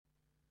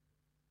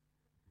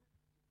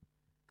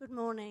Good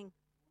morning.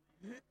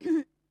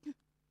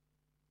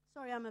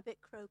 Sorry, I'm a bit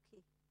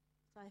croaky,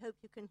 so I hope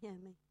you can hear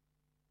me.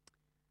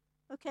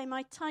 Okay,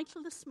 my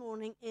title this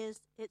morning is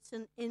It's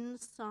an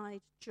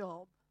Inside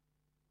Job.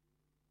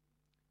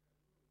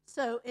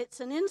 So it's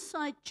an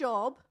inside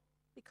job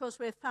because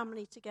we're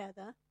family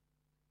together,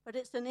 but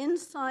it's an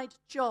inside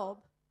job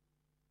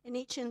in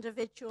each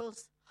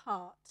individual's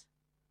heart.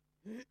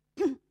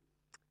 You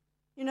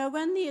know,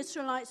 when the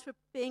Israelites were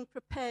being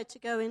prepared to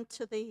go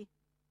into the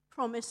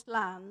promised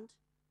land,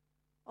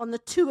 on the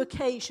two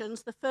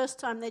occasions, the first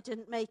time they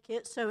didn't make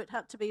it, so it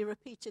had to be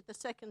repeated the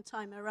second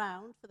time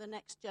around for the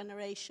next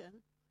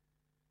generation.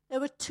 There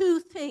were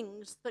two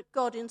things that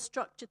God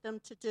instructed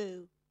them to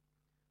do.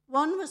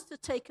 One was to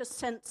take a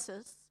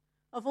census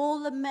of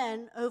all the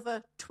men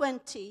over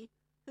 20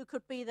 who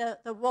could be the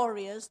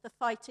warriors, the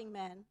fighting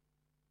men.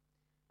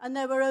 And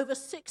there were over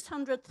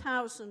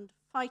 600,000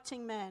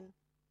 fighting men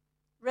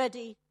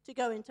ready to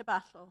go into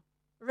battle,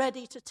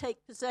 ready to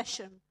take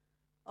possession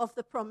of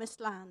the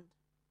promised land.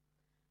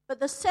 But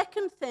the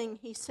second thing,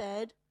 he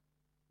said,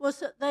 was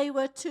that they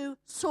were to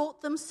sort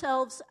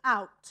themselves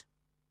out.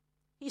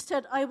 He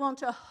said, I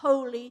want a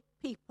holy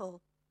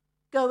people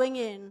going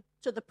in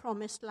to the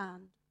promised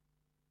land.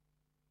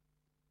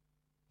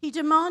 He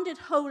demanded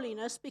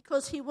holiness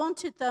because he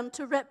wanted them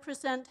to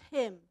represent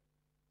him.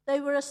 They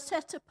were a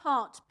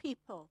set-apart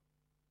people.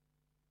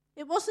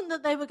 It wasn't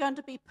that they were going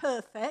to be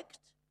perfect.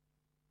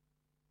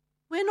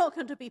 We're not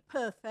going to be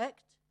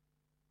perfect.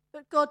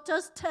 But God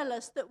does tell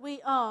us that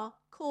we are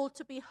called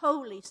to be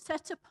holy,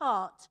 set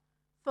apart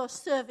for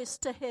service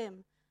to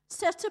him,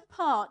 set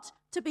apart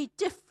to be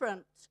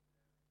different.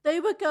 They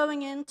were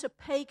going into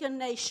pagan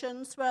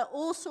nations where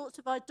all sorts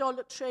of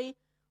idolatry,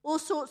 all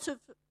sorts of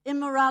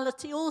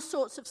immorality, all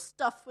sorts of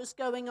stuff was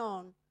going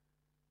on.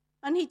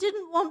 And he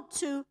didn't want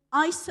to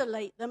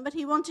isolate them, but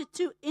he wanted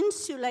to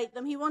insulate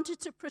them. He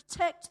wanted to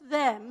protect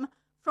them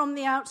from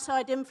the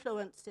outside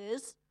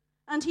influences.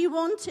 And he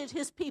wanted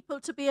his people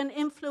to be an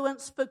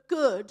influence for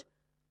good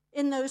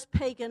in those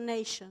pagan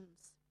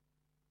nations.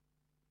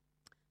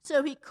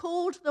 So he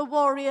called the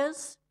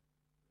warriors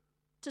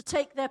to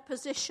take their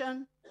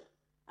position,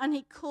 and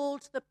he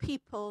called the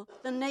people,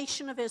 the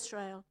nation of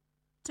Israel,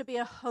 to be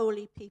a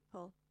holy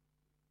people.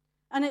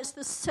 And it's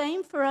the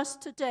same for us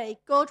today.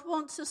 God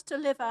wants us to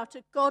live out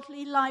a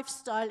godly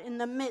lifestyle in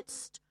the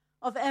midst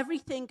of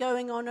everything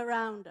going on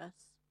around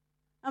us.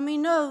 And we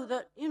know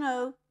that,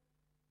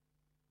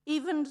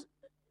 even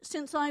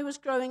since I was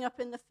growing up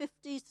in the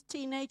 50s,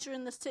 teenager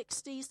in the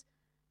 60s,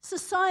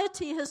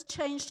 society has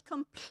changed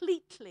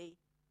completely,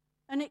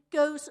 and it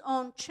goes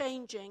on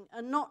changing,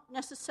 and not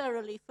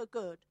necessarily for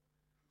good.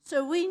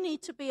 So we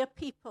need to be a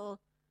people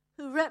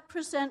who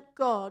represent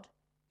God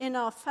in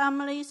our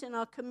families, in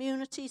our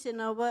communities, in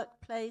our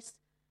workplace,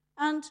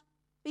 and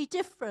be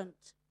different,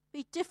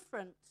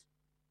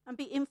 and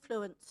be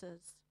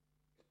influencers.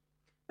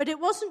 But it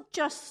wasn't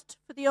just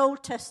for the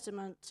Old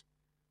Testament.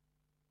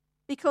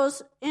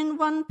 Because in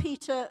 1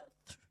 Peter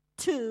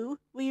 2,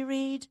 we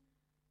read,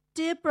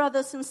 Dear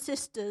brothers and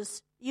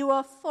sisters, you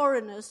are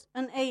foreigners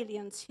and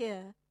aliens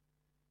here.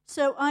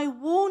 So I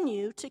warn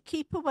you to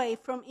keep away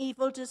from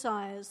evil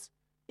desires,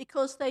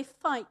 because they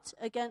fight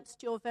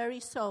against your very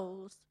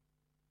souls.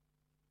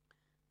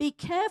 Be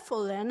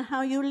careful then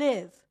how you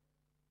live.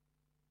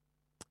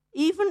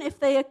 Even if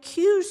they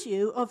accuse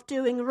you of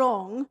doing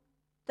wrong,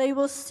 they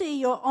will see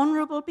your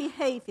honorable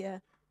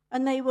behavior,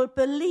 and they will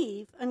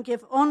believe and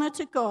give honor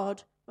to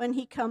God when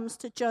he comes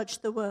to judge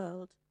the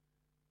world.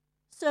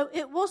 So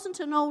it wasn't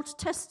an Old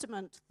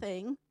Testament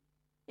thing.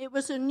 It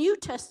was a New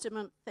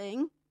Testament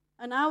thing,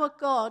 and our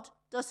God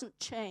doesn't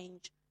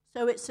change.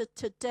 So it's a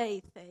today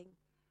thing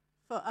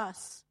for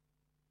us.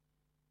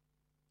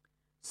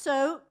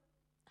 So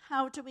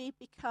how do we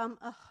become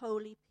a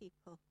holy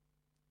people?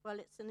 Well,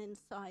 it's an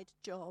inside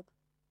job.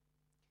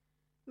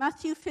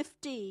 Matthew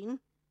 15,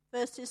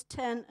 verses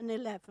 10 and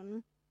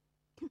 11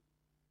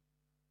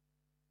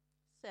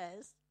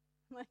 says,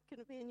 I'm going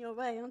to be in your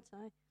way, aren't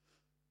I?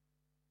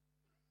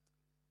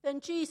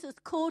 Then Jesus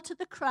called to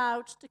the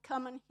crowd to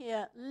come and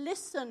hear.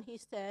 Listen, he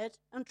said,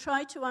 and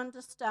try to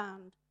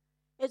understand.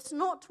 It's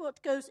not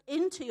what goes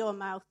into your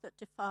mouth that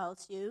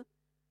defiles you.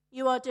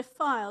 You are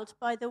defiled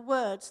by the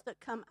words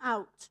that come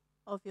out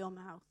of your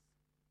mouth.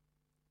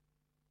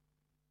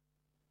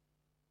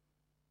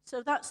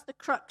 So that's the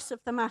crux of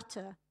the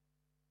matter.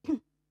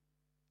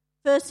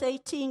 Verse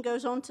 18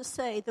 goes on to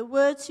say, the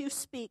words you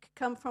speak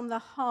come from the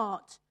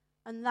heart,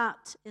 and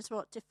that is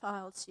what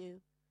defiles you.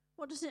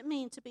 What does it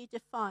mean to be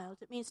defiled?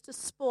 It means to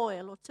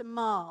spoil or to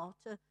mar,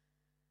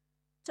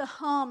 to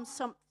harm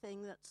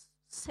something that's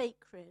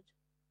sacred.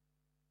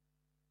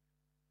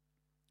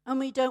 And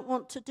we don't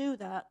want to do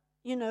that.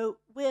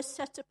 We're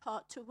set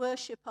apart to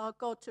worship our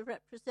God, to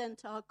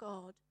represent our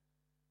God.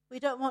 We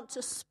don't want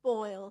to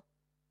spoil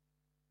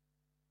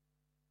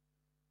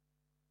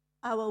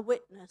our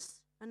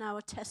witness and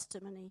our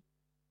testimony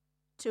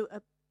to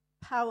a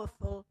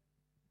powerful,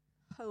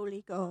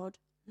 holy God.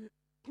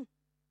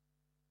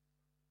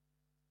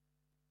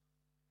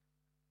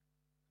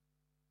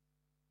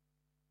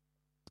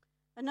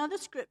 Another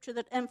scripture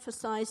that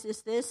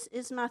emphasizes this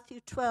is Matthew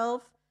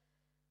 12,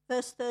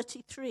 verse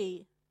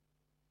 33,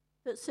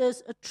 that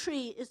says a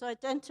tree is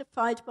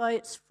identified by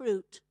its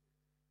fruit.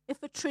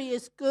 If a tree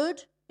is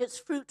good, its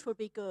fruit will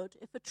be good.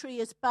 If a tree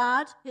is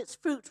bad, its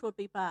fruit will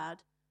be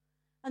bad.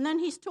 And then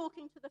he's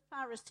talking to the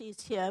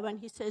Pharisees here when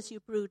he says, you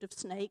brood of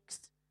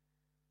snakes.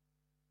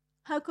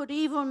 How could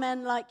evil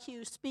men like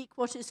you speak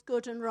what is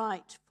good and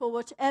right? For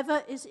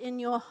whatever is in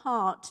your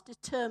heart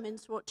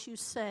determines what you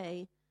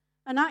say.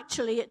 And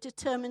actually, it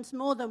determines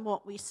more than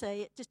what we say.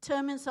 It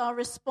determines our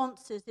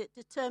responses. It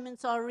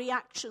determines our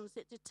reactions.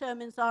 It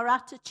determines our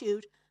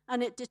attitude.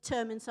 And it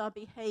determines our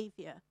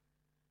behavior.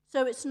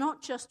 So it's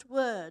not just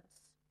words.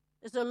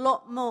 There's a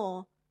lot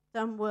more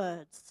than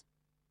words.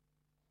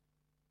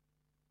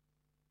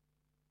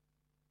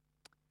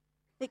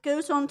 It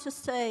goes on to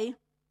say,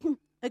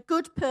 a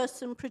good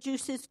person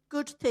produces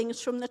good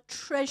things from the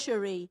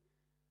treasury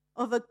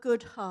of a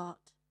good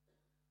heart.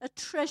 A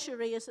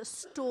treasury is a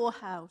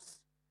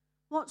storehouse.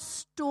 What's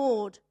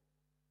stored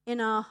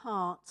in our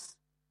hearts?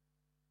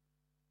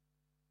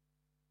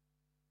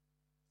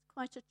 It's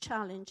quite a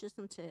challenge,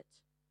 isn't it?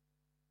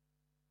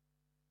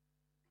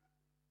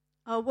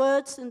 Our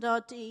words and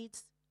our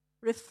deeds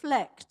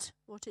reflect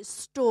what is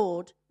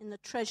stored in the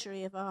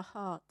treasury of our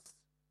hearts.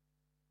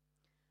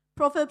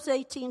 Proverbs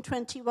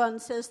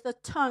 18:21 says, the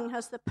tongue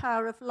has the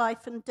power of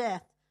life and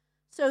death,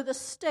 so the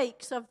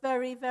stakes are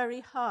very, very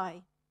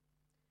high.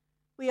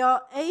 We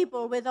are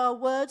able with our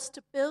words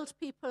to build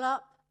people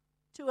up,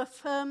 to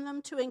affirm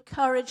them, to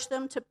encourage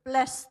them, to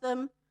bless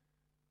them,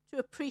 to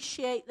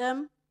appreciate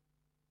them.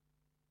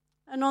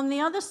 And on the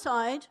other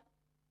side,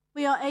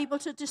 we are able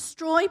to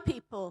destroy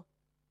people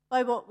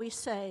by what we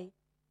say.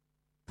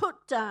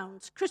 Put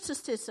downs,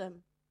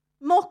 criticism,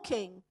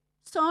 mocking,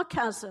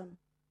 sarcasm.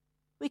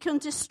 We can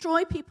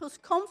destroy people's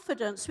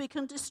confidence. We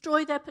can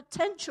destroy their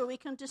potential. We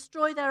can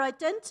destroy their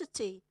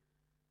identity.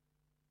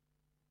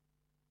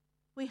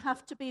 We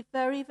have to be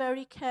very,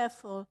 very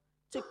careful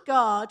to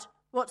guard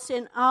what's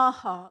in our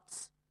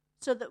hearts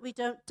so that we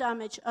don't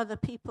damage other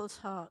people's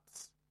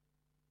hearts.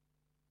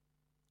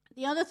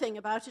 The other thing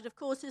about it, of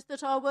course, is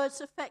that our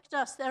words affect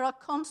us. There are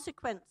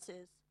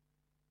consequences.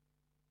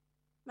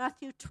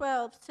 Matthew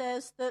 12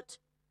 says that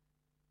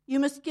you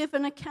must give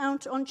an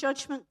account on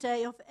Judgment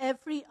Day of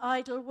every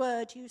idle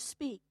word you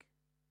speak.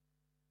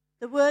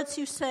 The words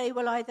you say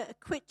will either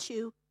acquit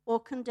you or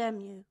condemn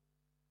you.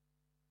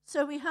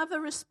 So we have a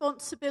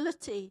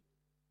responsibility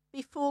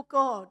before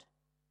God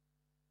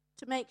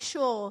to make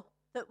sure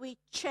that we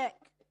check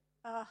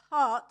our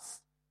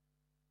hearts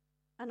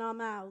and our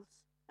mouths.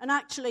 And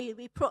actually,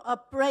 we put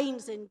our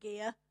brains in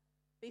gear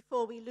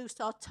before we loose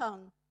our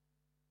tongue.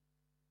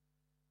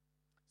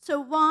 So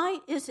why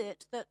is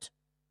it that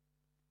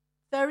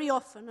very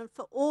often, and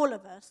for all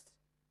of us,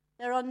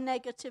 there are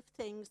negative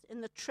things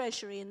in the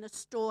treasury, in the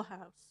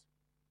storehouse?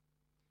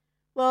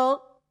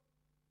 Well,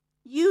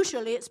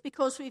 usually it's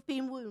because we've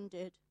been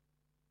wounded.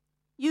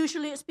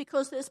 Usually it's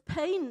because there's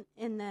pain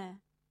in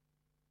there.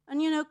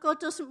 And you know, God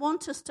doesn't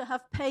want us to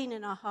have pain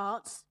in our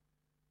hearts.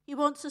 He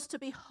wants us to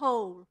be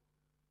whole.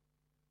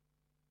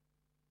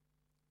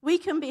 We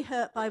can be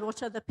hurt by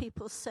what other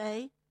people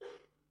say,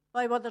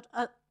 by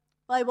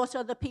what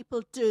other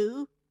people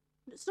do.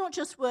 It's not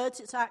just words,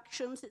 it's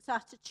actions, it's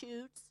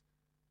attitudes.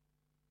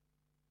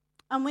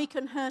 And we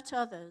can hurt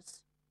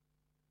others.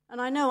 And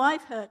I know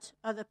I've hurt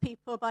other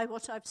people by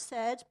what I've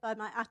said, by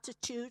my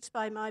attitudes,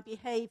 by my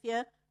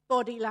behavior,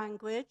 body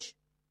language.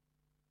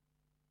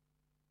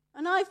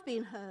 And I've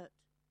been hurt.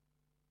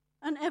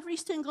 And every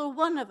single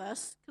one of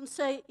us can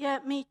say, yeah,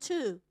 me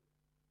too.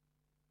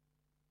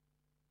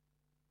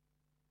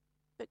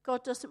 But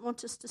God doesn't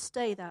want us to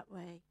stay that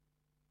way.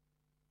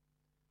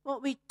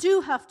 What we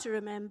do have to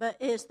remember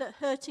is that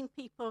hurting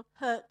people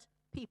hurt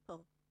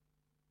people.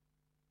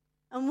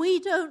 And we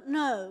don't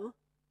know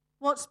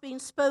what's been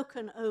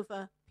spoken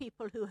over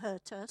people who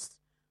hurt us.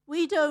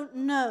 We don't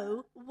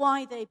know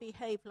why they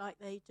behave like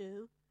they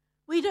do.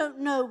 We don't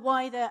know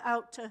why they're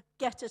out to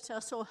get at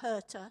us or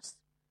hurt us.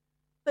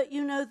 But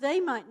you know, they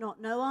might not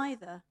know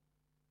either.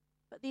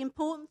 But the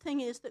important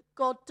thing is that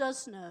God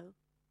does know.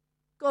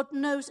 God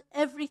knows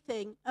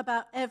everything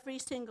about every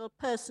single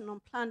person on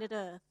planet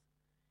Earth.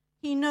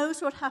 He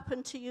knows what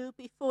happened to you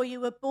before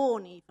you were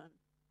born even.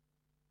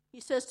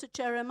 He says to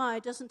Jeremiah,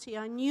 doesn't he?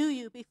 I knew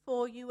you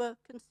before you were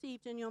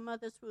conceived in your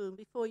mother's womb,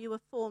 before you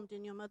were formed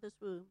in your mother's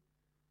womb.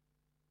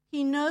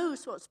 He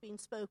knows what's been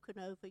spoken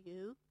over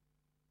you,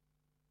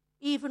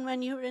 even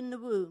when you were in the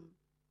womb.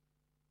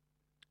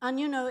 And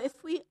you know,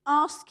 if we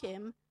ask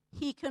him,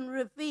 he can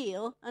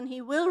reveal, and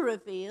he will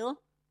reveal,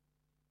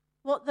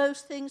 what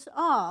those things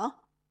are,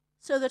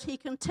 so that he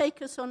can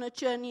take us on a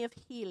journey of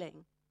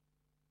healing.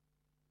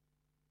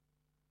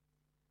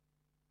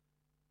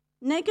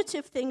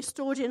 Negative things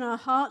stored in our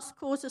hearts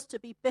cause us to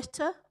be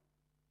bitter,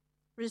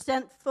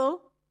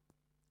 resentful,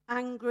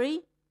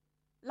 angry,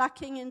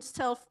 lacking in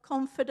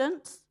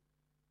self-confidence.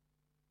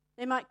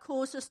 They might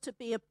cause us to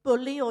be a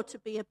bully or to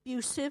be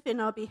abusive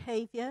in our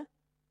behavior.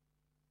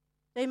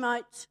 They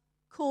might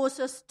cause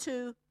us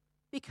to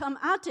become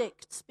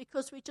addicts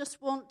because we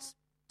just want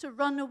to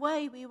run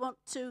away. We want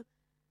to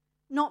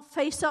not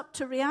face up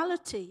to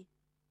reality.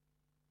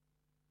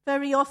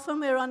 Very often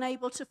we're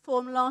unable to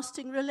form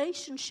lasting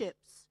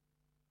relationships.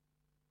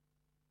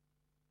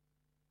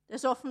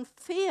 There's often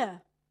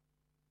fear,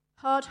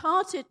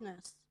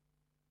 hard-heartedness,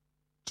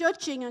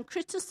 judging and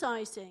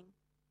criticizing,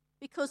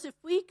 because if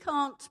we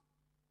can't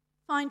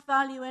find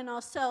value in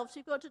ourselves,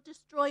 we've got to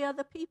destroy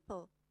other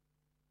people.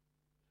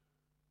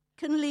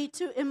 Can lead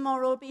to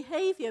immoral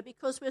behavior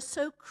because we're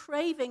so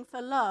craving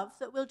for love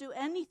that we'll do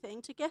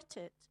anything to get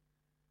it.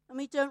 And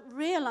we don't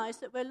realize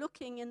that we're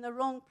looking in the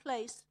wrong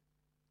place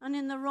and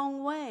in the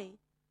wrong way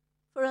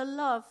for a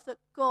love that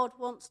God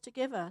wants to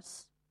give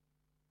us.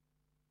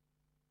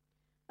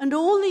 And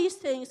all these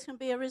things can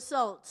be a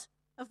result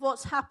of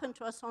what's happened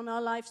to us on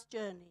our life's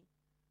journey.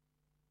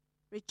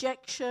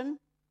 Rejection,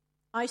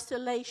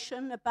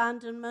 isolation,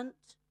 abandonment,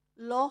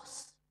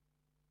 loss,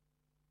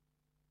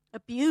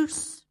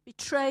 abuse,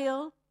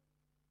 betrayal,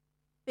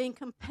 being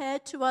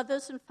compared to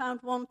others and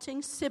found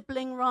wanting,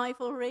 sibling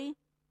rivalry,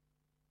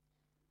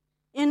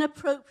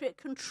 inappropriate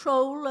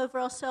control over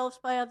ourselves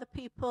by other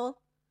people.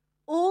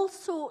 All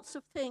sorts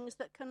of things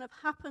that can have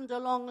happened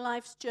along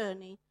life's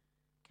journey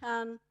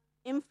can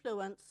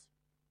influence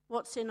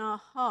what's in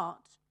our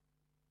heart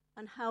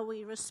and how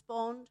we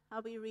respond,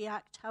 how we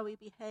react, how we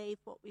behave,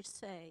 what we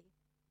say.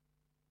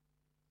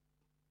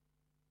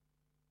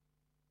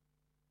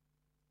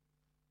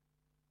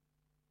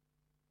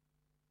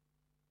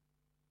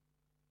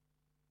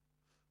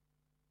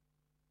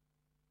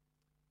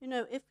 You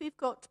know, if we've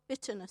got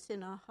bitterness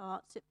in our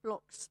hearts, it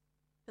blocks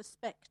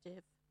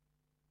perspective.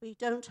 We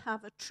don't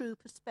have a true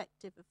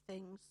perspective of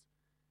things.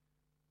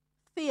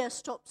 Fear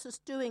stops us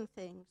doing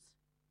things,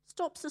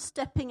 stops us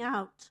stepping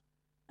out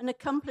and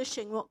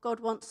accomplishing what God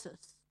wants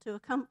us to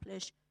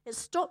accomplish. It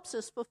stops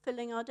us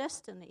fulfilling our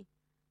destiny.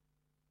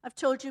 I've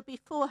told you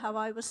before how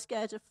I was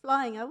scared of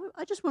flying.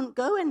 I just wouldn't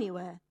go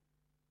anywhere.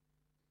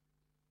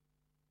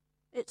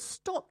 It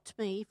stopped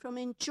me from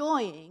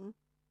enjoying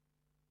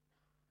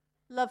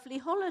lovely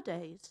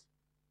holidays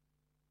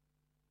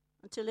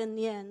until in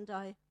the end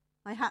I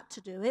had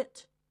to do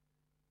it.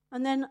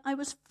 And then I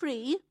was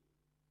free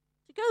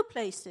to go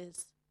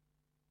places.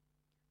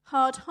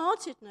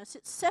 Hard-heartedness,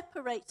 it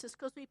separates us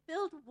because we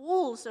build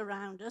walls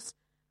around us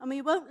and we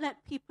won't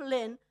let people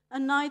in,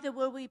 and neither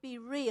will we be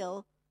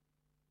real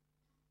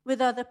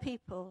with other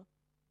people.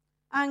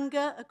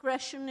 Anger,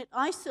 aggression, it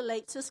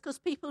isolates us because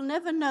people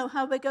never know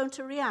how we're going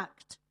to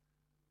react.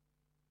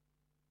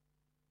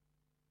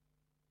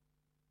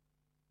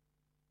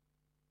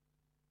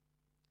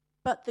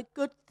 But the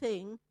good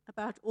thing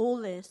about all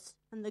this,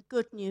 and the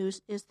good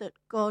news, is that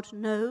God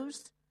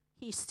knows,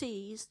 He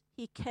sees,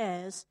 He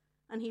cares,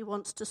 and He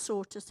wants to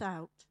sort us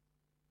out.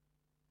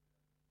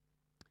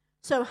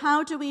 So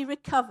how do we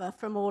recover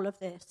from all of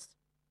this?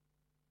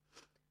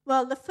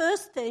 Well, the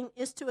first thing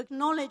is to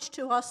acknowledge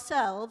to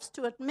ourselves,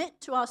 to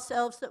admit to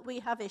ourselves that we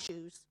have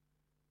issues.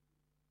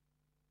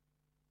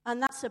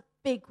 And that's a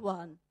big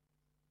one.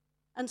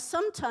 And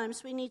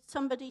sometimes we need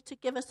somebody to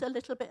give us a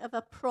little bit of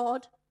a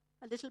prod,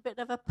 a little bit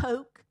of a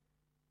poke,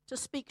 to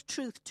speak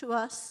truth to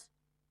us.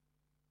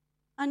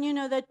 And you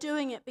know, they're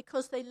doing it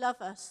because they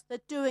love us. They're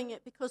doing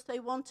it because they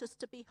want us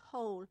to be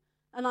whole.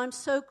 And I'm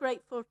so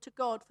grateful to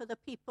God for the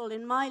people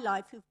in my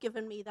life who've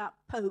given me that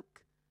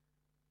poke,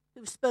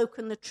 who've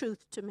spoken the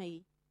truth to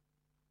me.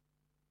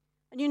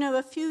 And you know,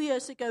 a few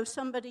years ago,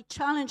 somebody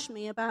challenged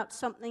me about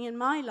something in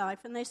my life,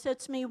 and they said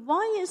to me,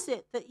 why is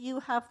it that you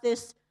have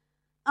this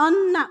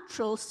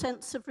unnatural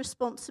sense of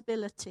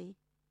responsibility?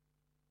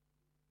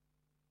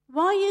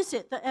 Why is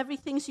it that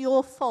everything's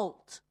your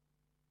fault?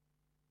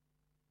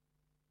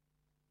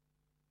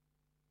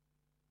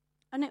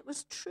 And it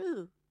was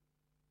true.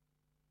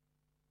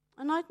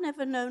 And I'd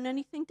never known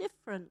anything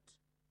different.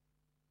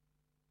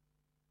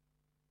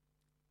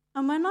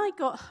 And when I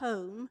got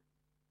home,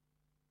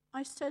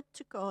 I said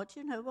to God,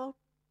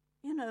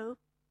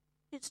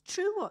 it's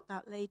true what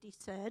that lady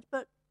said,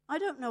 but I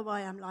don't know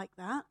why I'm like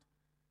that.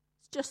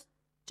 It's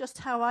just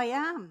how I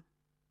am.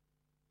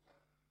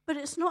 But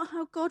it's not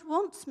how God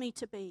wants me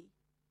to be.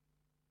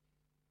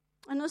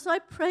 And as I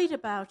prayed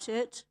about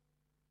it,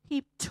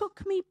 He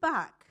took me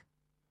back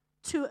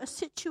to a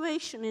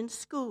situation in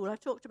school. I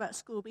talked about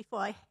school before.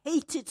 I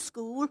hated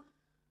school.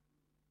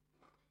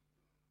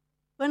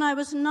 When I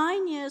was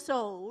 9 years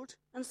old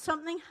and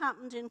something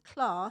happened in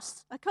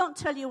class, I can't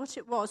tell you what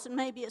it was, and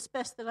maybe it's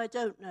best that I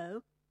don't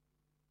know.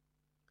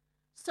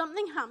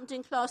 Something happened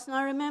in class, and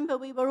I remember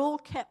we were all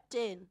kept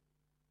in.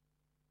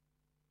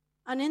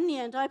 And in the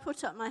end, I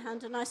put up my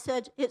hand and I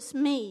said, it's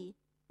me.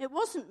 It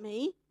wasn't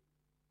me.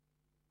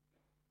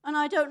 And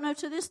I don't know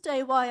to this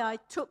day why I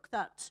took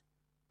that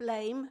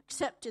blame,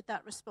 accepted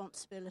that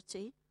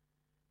responsibility.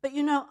 But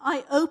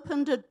I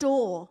opened a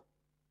door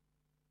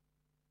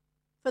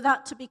for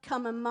that to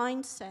become a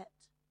mindset.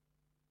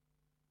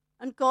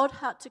 And God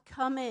had to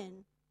come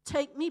in,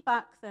 take me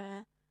back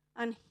there,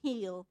 and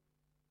heal.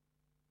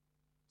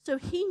 So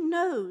He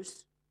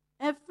knows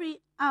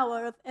every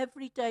hour of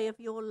every day of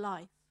your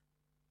life.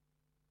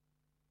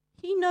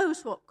 He He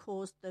knows what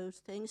caused those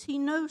things. He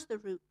knows the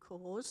root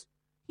cause.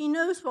 He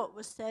knows what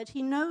was said.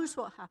 He knows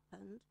what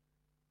happened.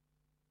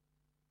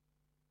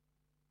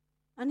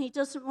 And he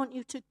doesn't want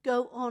you to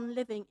go on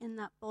living in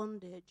that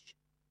bondage.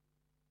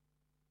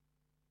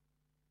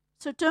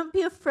 So don't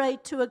be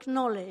afraid to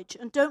acknowledge,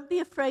 and don't be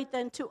afraid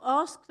then to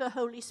ask the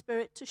Holy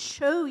Spirit to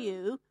show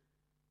you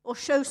or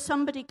show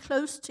somebody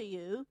close to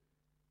you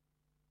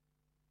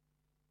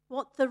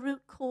what the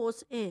root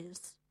cause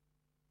is.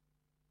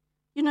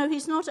 You know,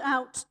 he's not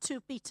out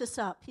to beat us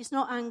up. He's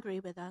not angry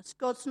with us.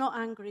 God's not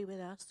angry with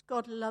us.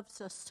 God loves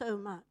us so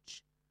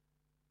much.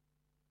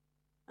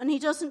 And he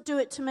doesn't do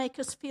it to make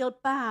us feel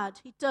bad.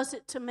 He does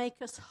it to make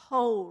us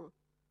whole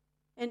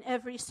in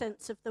every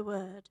sense of the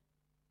word.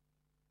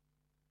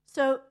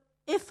 So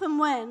if and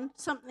when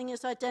something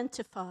is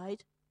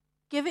identified,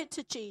 give it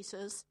to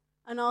Jesus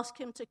and ask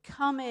him to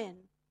come in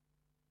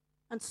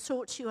and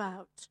sort you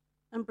out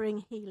and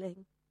bring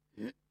healing.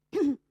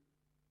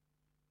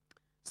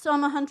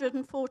 Psalm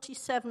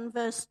 147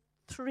 verse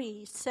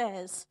 3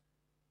 says,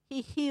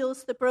 he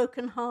heals the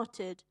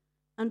brokenhearted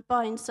and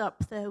binds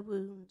up their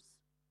wounds.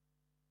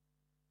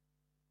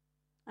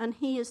 And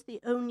he is the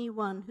only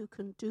one who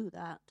can do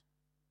that.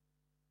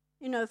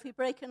 You know, if we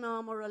break an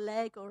arm or a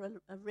leg or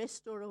a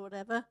wrist or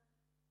whatever,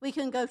 we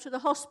can go to the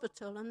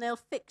hospital and they'll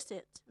fix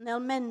it and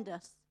they'll mend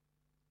us.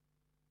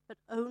 But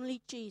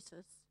only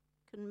Jesus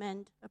can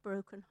mend a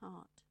broken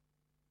heart.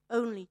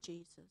 Only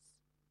Jesus.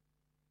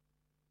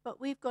 But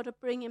we've got to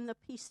bring him the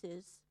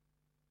pieces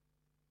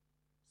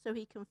so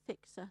he can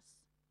fix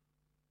us.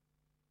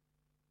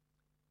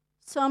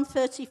 Psalm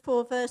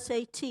 34 verse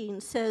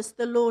 18 says,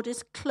 the Lord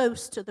is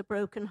close to the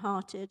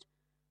brokenhearted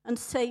and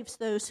saves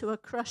those who are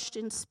crushed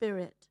in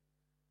spirit.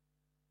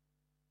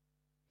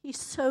 He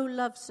so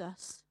loves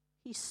us.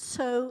 He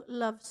so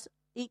loves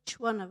each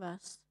one of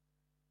us.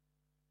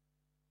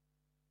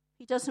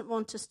 He doesn't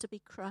want us to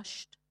be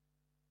crushed.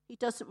 He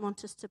doesn't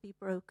want us to be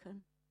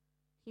broken.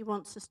 He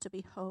wants us to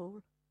be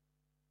whole.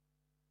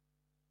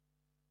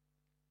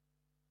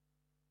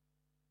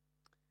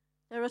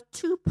 There are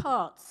two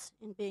parts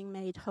in being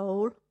made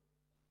whole.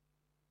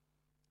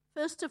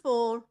 First of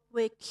all,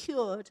 we're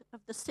cured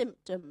of the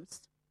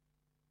symptoms.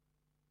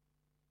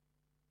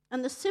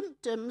 And the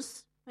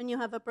symptoms, when you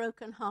have a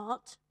broken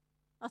heart,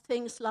 are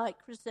things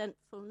like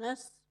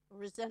resentfulness or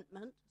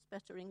resentment, it's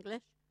better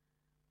English,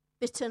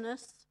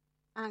 bitterness,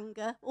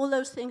 anger, all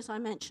those things I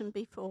mentioned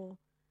before.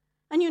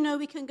 And you know,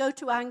 we can go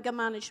to anger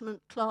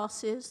management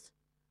classes,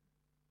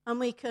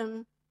 and we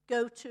can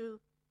go to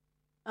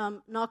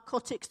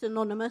Narcotics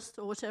Anonymous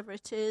or whatever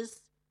it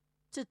is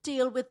to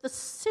deal with the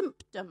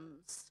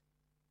symptoms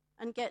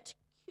and get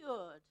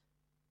cured.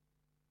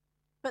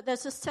 But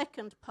there's a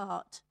second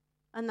part,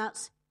 and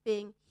that's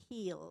being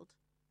healed.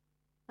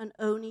 And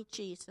only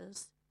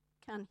Jesus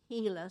can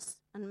heal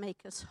us and make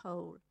us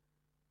whole.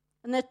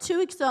 And there are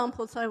two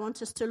examples I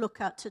want us to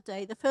look at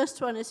today. The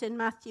first one is in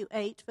Matthew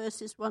 8,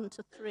 verses 1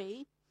 to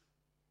 3.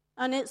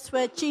 And it's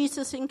where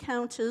Jesus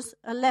encounters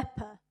a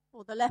leper,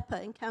 or the leper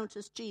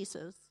encounters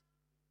Jesus.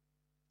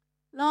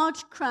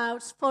 Large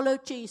crowds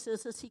followed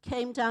Jesus as he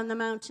came down the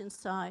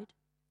mountainside.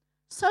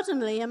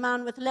 Suddenly, a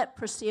man with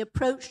leprosy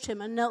approached him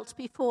and knelt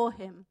before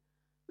him.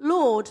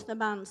 Lord, the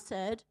man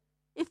said,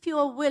 if you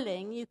are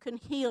willing, you can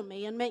heal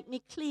me and make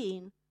me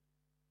clean.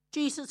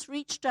 Jesus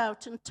reached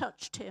out and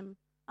touched him.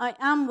 I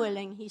am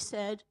willing, he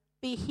said,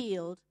 be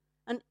healed.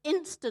 And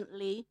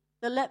instantly,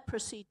 the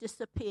leprosy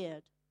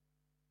disappeared.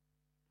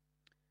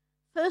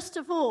 First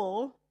of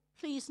all,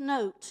 please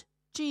note,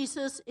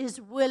 Jesus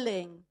is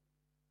willing.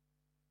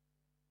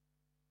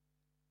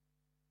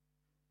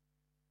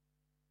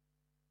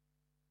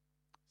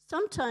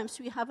 Sometimes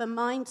we have a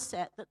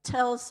mindset that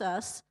tells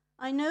us,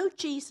 I know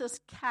Jesus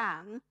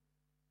can,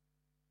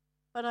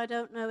 but I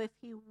don't know if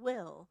he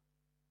will.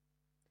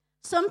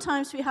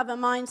 Sometimes we have a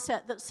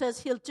mindset that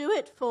says he'll do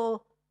it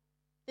for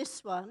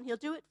this one, he'll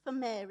do it for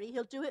Mary,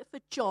 he'll do it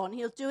for John,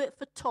 he'll do it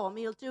for Tom,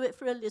 he'll do it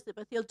for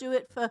Elizabeth, he'll do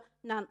it for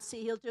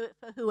Nancy, he'll do it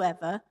for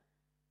whoever.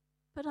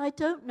 But I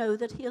don't know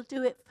that he'll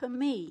do it for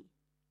me.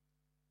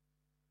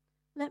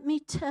 Let me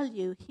tell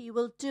you, he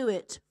will do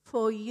it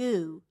for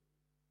you.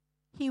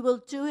 He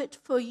will do it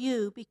for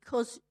you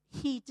because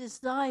he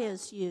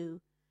desires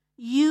you.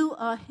 You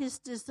are his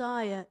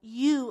desire.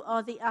 You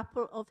are the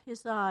apple of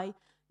his eye.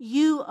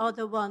 You are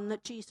the one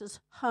that Jesus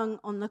hung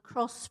on the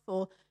cross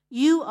for.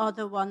 You are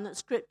the one that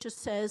Scripture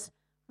says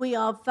we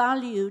are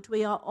valued,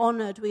 we are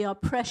honored, we are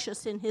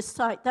precious in his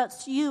sight.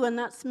 That's you and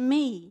that's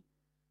me.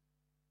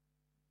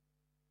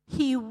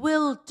 He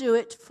will do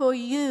it for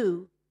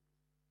you.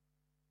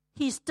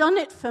 He's done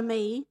it for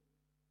me.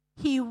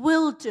 He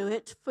will do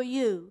it for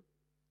you.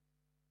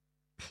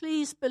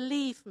 Please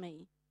believe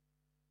me.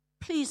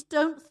 Please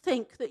don't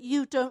think that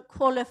you don't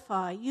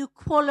qualify. You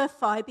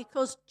qualify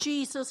because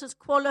Jesus has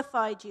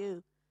qualified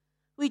you.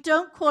 We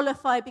don't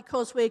qualify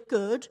because we're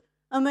good,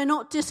 and we're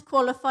not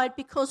disqualified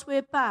because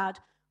we're bad.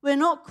 We're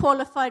not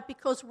qualified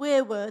because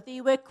we're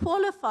worthy. We're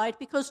qualified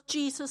because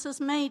Jesus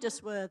has made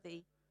us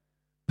worthy.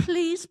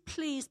 Please,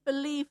 please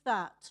believe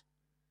that.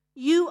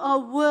 You are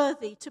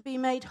worthy to be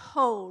made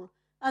whole,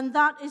 and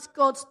that is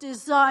God's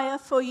desire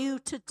for you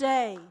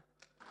today.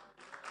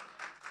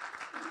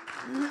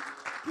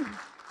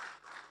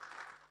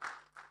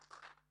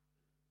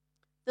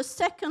 The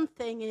second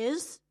thing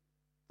is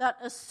that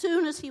as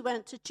soon as he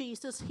went to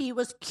Jesus, he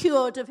was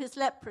cured of his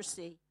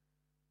leprosy.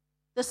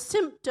 The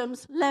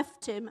symptoms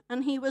left him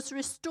and he was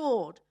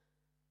restored,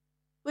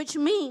 which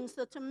means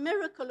that a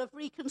miracle of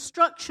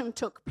reconstruction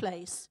took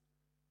place,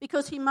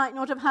 because he might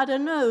not have had a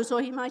nose,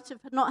 or he might have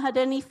not had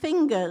any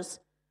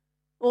fingers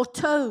or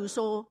toes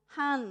or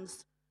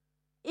hands.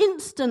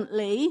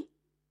 Instantly,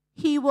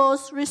 he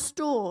was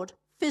restored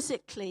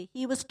physically.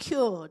 He was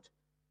cured.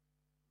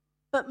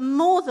 But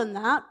more than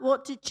that,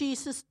 what did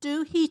Jesus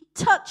do? He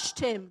touched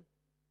him.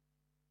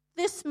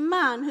 This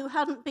man who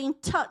hadn't been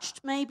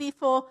touched maybe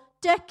for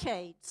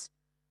decades,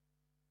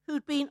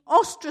 who'd been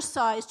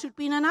ostracized, who'd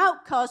been an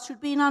outcast,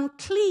 who'd been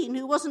unclean,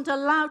 who wasn't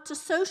allowed to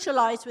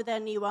socialize with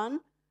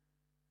anyone,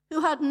 who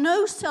had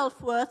no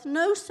self-worth,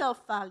 no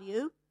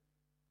self-value,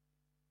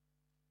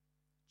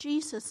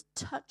 Jesus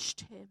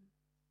touched him.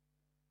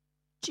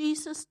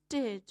 Jesus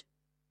did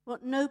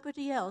what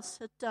nobody else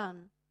had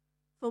done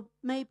for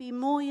maybe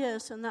more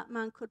years than that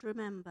man could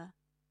remember.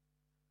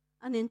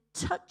 And in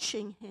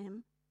touching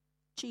him,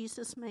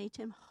 Jesus made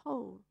him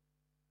whole.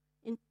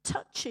 In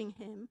touching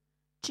him,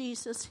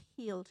 Jesus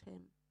healed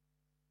him.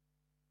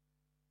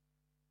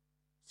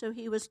 So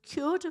he was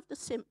cured of the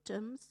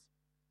symptoms,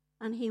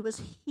 and he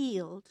was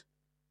healed.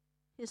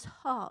 His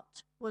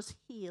heart was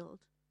healed,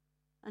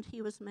 and he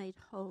was made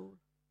whole.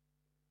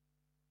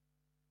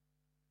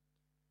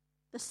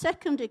 The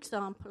second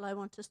example I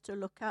want us to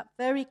look at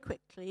very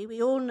quickly, we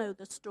all know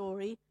the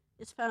story,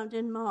 is found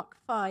in Mark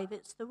 5.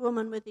 It's the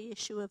woman with the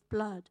issue of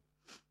blood.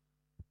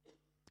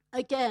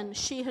 Again,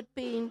 she had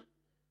been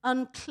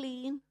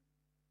unclean.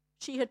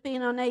 She had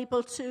been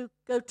unable to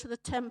go to the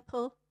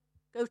temple,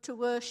 go to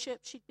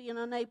worship. She'd been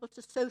unable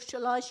to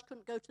socialize. She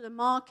couldn't go to the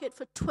market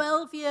for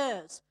 12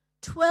 years.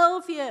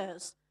 12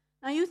 years.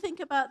 Now you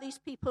think about these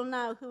people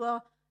now who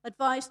are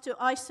advised to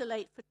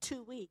isolate for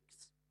 2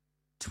 weeks.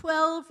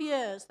 12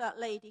 years that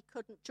lady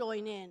couldn't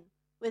join in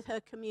with her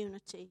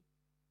community.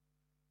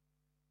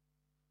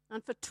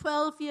 And for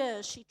 12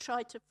 years she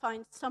tried to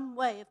find some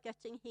way of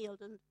getting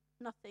healed, and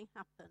nothing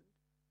happened.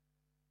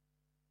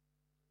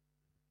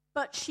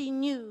 But she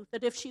knew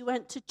that if she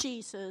went to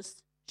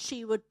Jesus,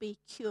 she would be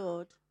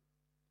cured.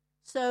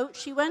 So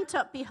she went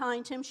up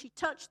behind him, she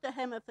touched the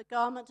hem of the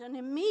garment, and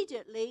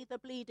immediately the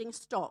bleeding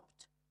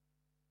stopped.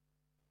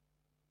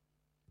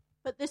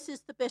 But this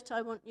is the bit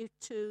I want you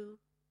to...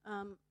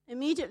 Can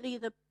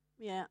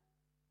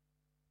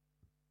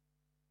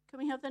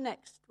we have the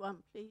next one,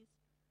 please?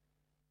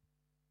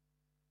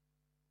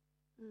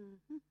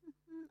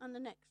 And the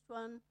next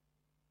one.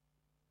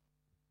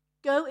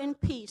 Go in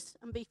peace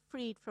and be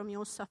freed from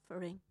your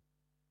suffering.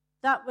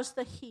 That was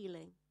the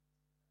healing.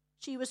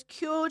 She was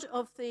cured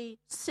of the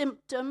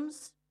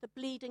symptoms, the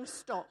bleeding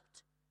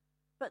stopped.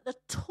 But the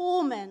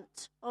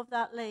torment of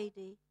that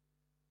lady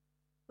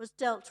was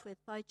dealt with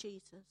by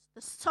Jesus.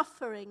 The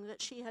suffering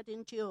that she had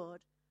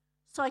endured,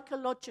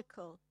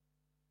 psychological,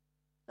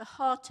 the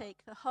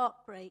heartache, the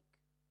heartbreak.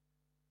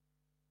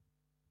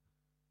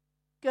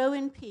 Go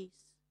in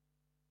peace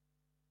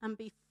and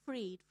be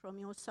freed from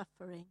your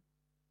suffering.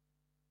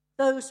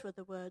 Those were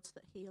the words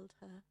that healed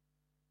her.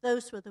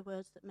 Those were the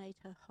words that made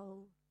her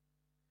whole.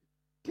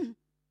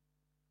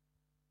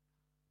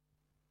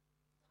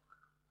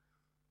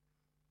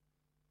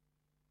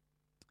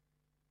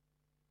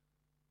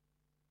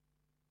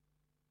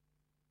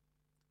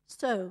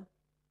 So,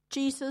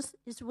 Jesus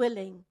is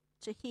willing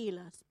to heal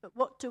us, but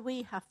what do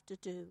we have to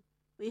do?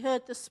 We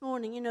heard this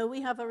morning,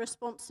 we have a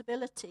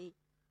responsibility.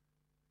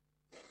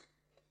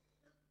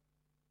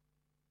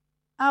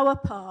 Our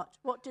part.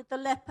 What did the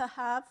leper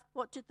have?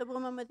 What did the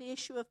woman with the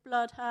issue of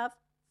blood have?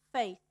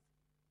 Faith.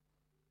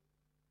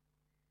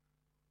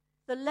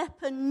 The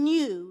leper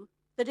knew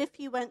that if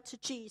he went to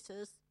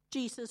Jesus,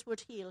 Jesus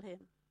would heal him.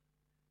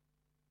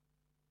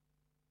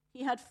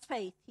 He had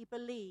faith. He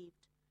believed.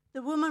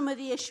 The woman with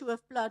the issue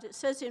of blood, it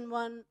says in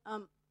one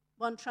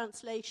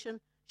translation,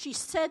 she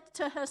said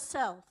to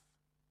herself,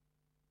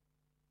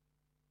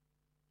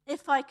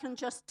 if I can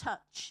just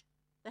touch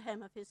the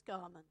hem of his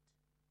garment.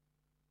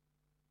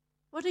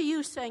 What are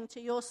you saying to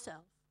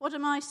yourself? What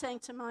am I saying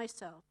to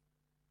myself?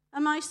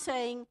 Am I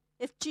saying,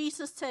 if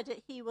Jesus said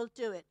it, he will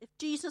do it? If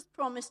Jesus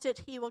promised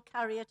it, he will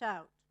carry it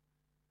out?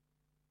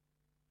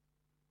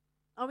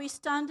 Are we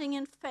standing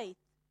in faith?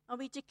 Are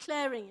we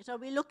declaring it? Are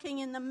we looking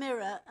in the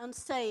mirror and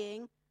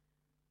saying,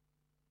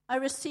 I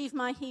receive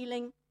my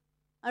healing,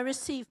 I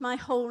receive my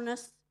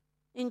wholeness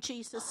in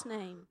Jesus'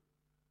 name?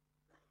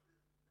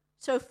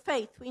 So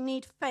faith, we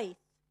need faith.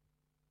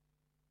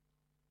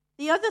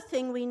 The other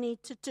thing we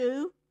need to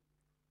do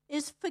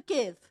is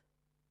forgive.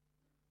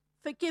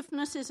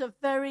 Forgiveness is a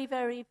very,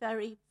 very,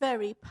 very,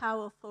 very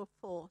powerful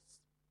force.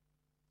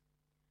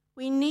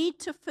 We need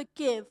to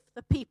forgive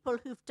the people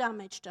who've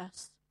damaged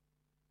us.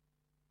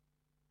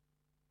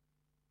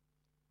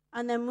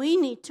 And then we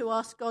need to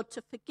ask God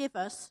to forgive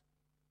us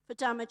for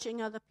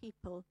damaging other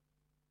people.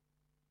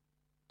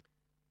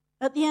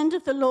 At the end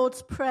of the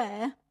Lord's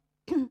Prayer,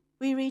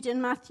 we read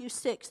in Matthew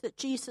 6 that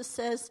Jesus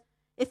says,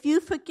 "If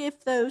you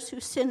forgive those who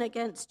sin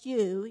against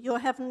you, your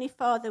heavenly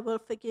Father will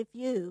forgive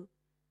you.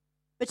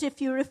 But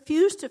if you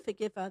refuse to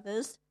forgive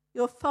others,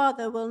 your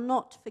Father will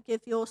not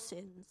forgive your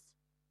sins."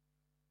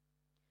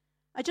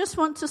 I just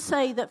want to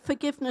say that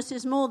forgiveness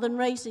is more than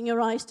raising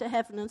your eyes to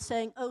heaven and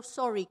saying, "Oh,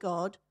 sorry,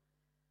 God."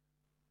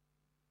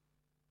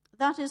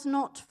 That is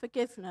not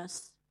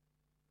forgiveness.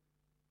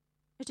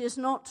 It is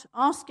not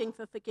asking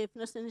for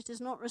forgiveness, and it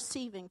is not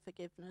receiving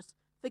forgiveness.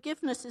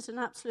 Forgiveness is an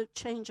absolute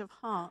change of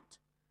heart.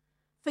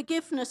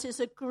 Forgiveness is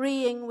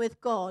agreeing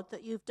with God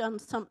that you've done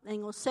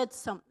something or said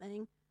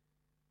something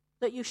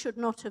that you should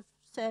not have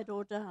said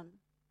or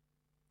done.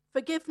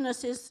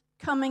 Forgiveness is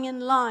coming in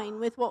line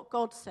with what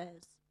God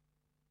says.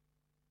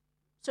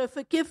 So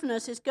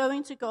forgiveness is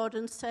going to God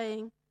and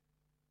saying,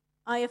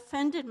 "I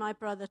offended my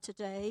brother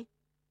today.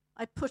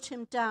 I put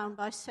him down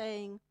by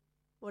saying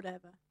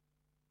whatever.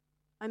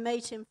 I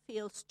made him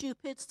feel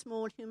stupid,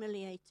 small,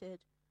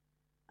 humiliated.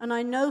 And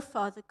I know,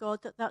 Father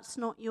God, that that's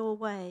not your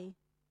way.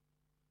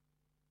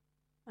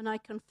 And I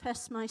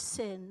confess my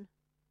sin.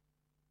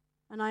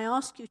 And I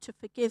ask you to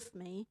forgive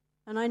me.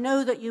 And I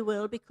know that you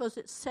will, because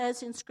it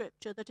says in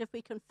Scripture that if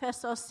we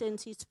confess our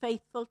sins, he's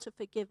faithful to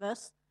forgive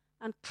us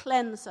and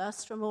cleanse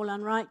us from all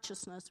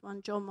unrighteousness,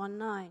 1 John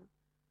 1:9.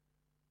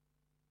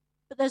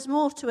 But there's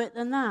more to it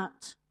than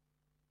that.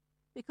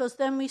 Because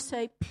then we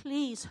say,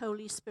 "Please,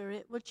 Holy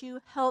Spirit, would you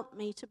help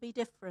me to be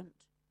different?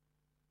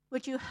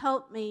 Would you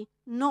help me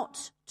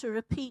not to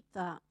repeat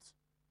that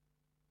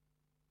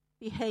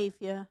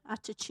behavior,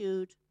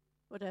 attitude,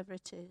 whatever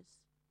it is?"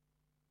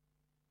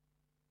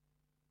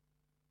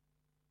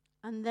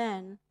 And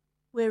then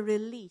we're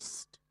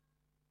released.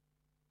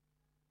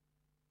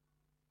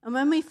 And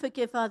when we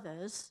forgive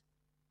others,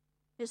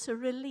 it's a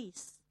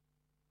release.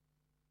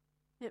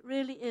 It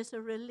really is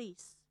a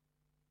release.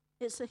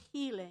 It's a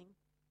healing.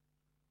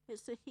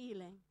 It's a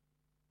healing.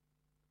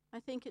 I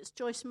think it's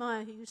Joyce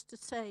Meyer who used to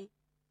say,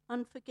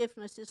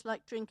 unforgiveness is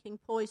like drinking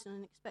poison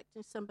and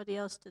expecting somebody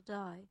else to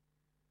die.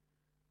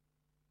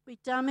 We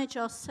damage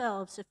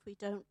ourselves if we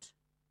don't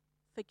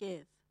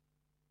forgive.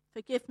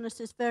 Forgiveness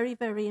is very,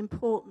 very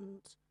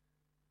important.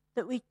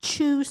 That we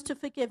choose to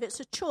forgive. It's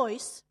a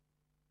choice.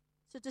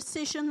 It's a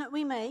decision that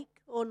we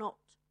make or not.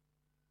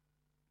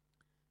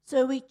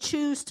 So we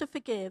choose to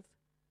forgive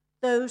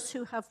those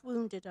who have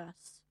wounded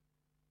us.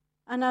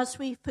 And as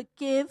we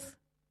forgive,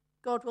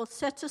 God will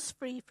set us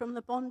free from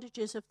the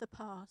bondages of the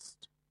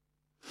past.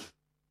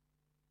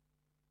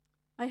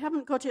 I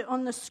haven't got it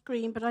on the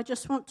screen, but I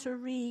just want to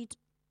read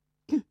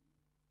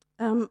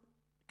a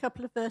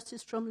couple of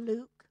verses from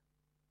Luke.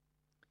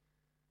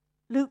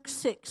 Luke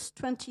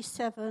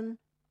 6:27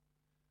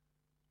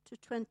 to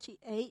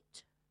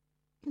 28.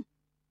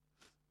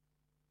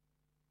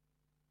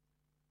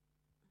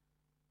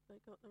 I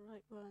got the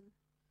right one.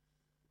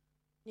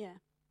 Yeah.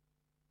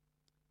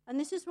 And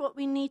this is what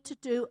we need to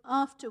do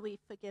after we've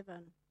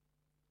forgiven.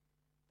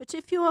 But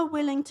if you are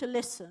willing to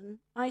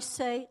listen, I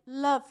say,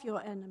 love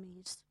your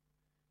enemies.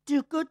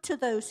 Do good to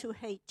those who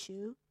hate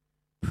you.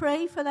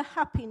 Pray for the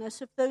happiness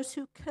of those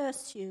who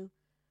curse you.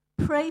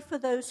 Pray for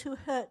those who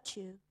hurt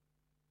you.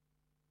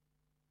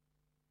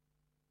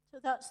 So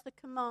that's the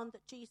command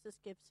that Jesus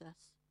gives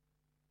us.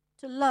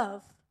 To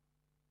love,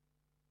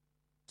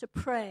 to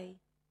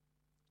pray,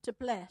 to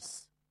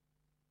bless.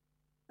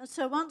 And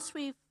so once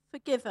we've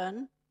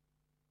forgiven,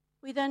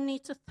 we then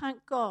need to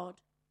thank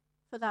God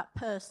for that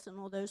person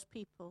or those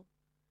people.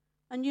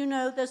 And you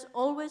know, there's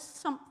always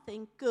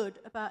something good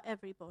about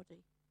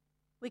everybody.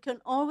 We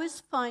can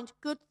always find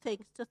good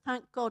things to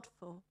thank God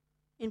for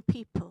in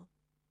people.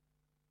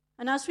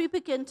 And as we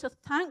begin to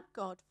thank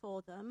God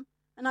for them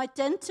and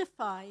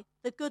identify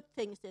the good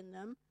things in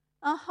them,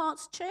 our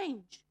hearts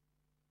change.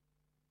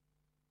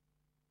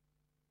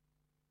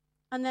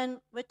 And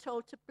then we're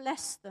told to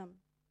bless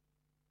them.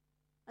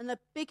 And the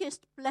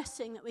biggest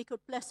blessing that we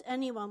could bless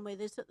anyone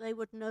with is that they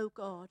would know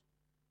God.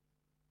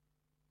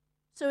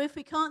 So if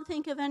we can't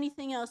think of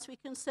anything else, we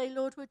can say,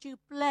 Lord, would you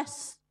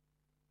bless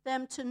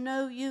them to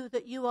know you,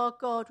 that you are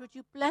God? Would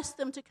you bless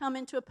them to come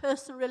into a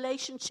personal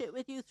relationship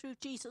with you through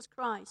Jesus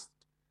Christ?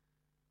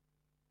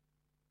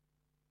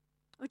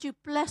 Would you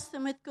bless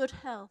them with good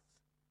health?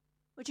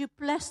 Would you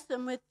bless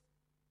them with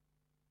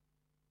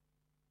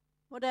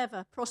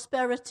whatever,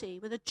 prosperity,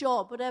 with a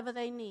job, whatever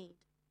they need?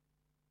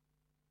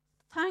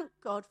 Thank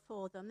God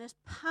for them. There's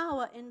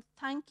power in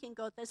thanking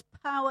God. There's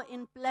power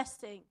in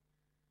blessing.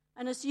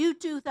 And as you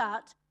do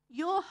that,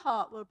 your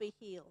heart will be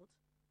healed.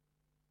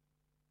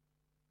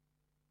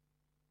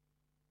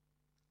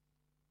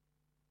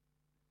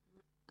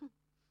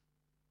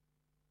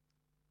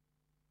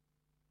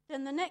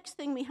 Then the next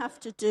thing we have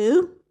to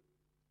do,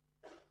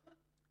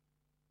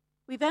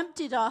 we've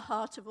emptied our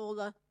heart of all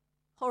the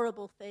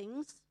horrible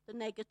things, the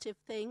negative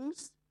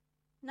things.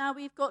 Now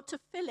we've got to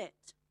fill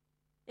it.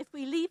 If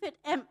we leave it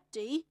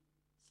empty,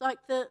 it's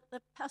like the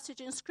passage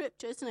in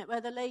Scripture, isn't it,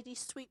 where the lady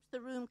sweeps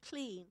the room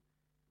clean.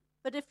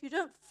 But if you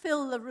don't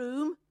fill the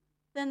room,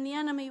 then the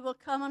enemy will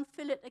come and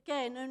fill it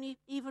again, only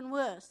even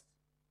worse.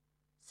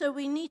 So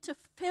we need to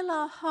fill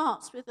our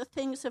hearts with the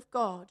things of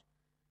God.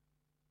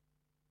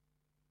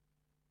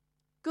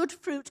 Good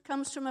fruit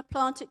comes from a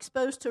plant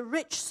exposed to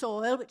rich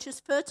soil, which is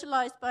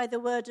fertilized by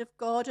the word of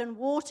God and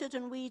watered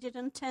and weeded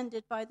and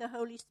tended by the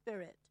Holy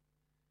Spirit.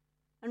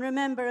 And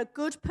remember, a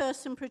good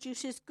person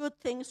produces good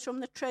things from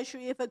the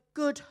treasury of a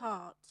good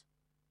heart.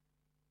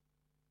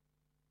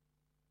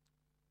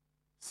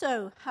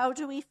 So, how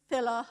do we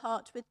fill our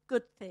heart with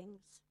good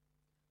things?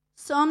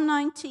 Psalm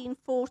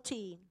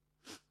 19:14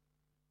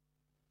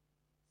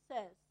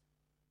 says,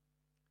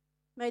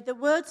 "May the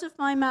words of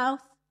my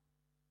mouth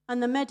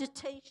and the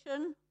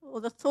meditation or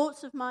the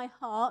thoughts of my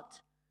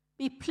heart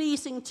be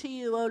pleasing to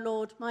you, O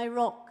Lord, my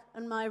rock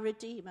and my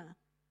redeemer."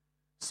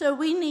 So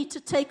we need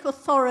to take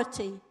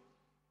authority.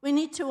 We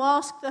need to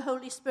ask the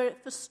Holy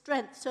Spirit for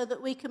strength so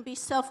that we can be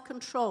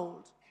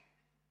self-controlled.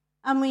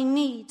 And we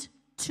need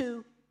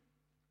to,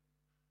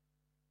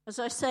 as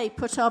I say,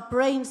 put our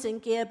brains in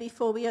gear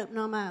before we open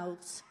our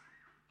mouths.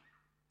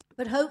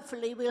 But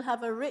hopefully we'll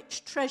have a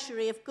rich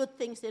treasury of good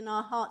things in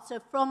our heart.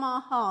 So from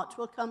our heart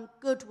will come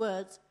good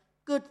words,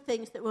 good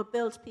things that will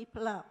build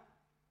people up.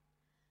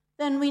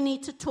 Then we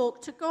need to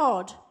talk to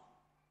God.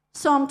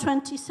 Psalm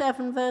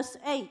 27 verse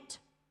 8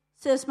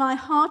 says, "My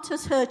heart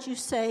has heard you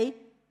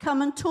say,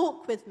 'Come and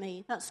talk with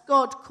me.'" That's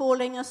God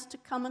calling us to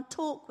come and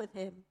talk with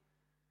him.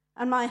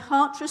 And my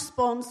heart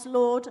responds,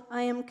 "Lord,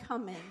 I am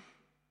coming."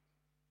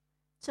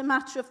 It's a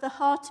matter of the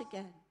heart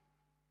again.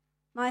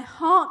 My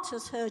heart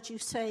has heard you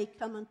say,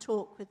 "Come and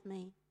talk with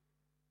me."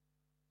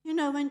 You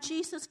know, when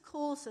Jesus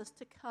calls us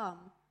to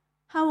come,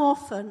 how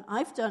often,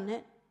 I've done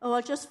it, "Oh,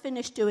 I'll just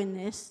finish doing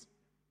this.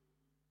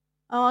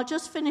 Oh, I'll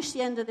just finish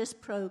the end of this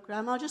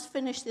program. I'll just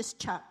finish this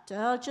chapter.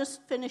 I'll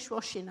just finish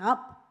washing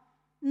up."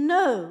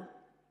 No.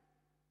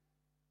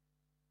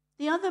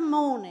 The other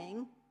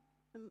morning,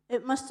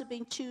 it must have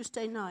been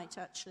Tuesday night,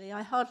 actually.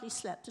 I hardly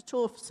slept at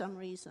all for some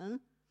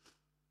reason.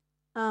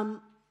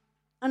 And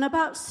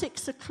about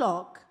 6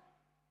 o'clock,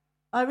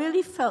 I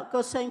really felt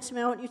God saying to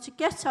me, "I want you to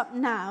get up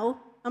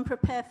now and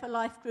prepare for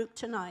life group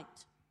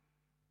tonight."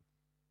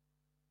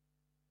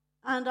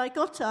 And I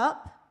got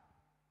up,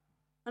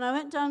 and I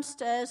went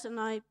downstairs, and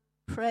I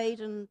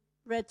prayed and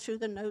read through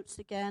the notes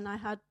again. I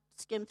had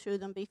skimmed through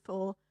them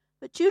before.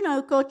 But you know,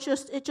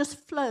 it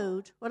just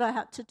flowed, what I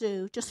had to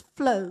do, just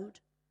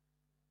flowed.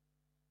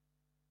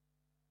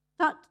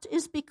 That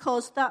is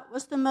because that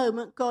was the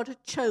moment God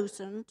had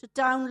chosen to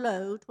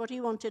download what he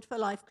wanted for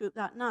life group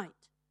that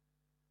night.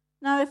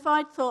 Now, if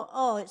I'd thought,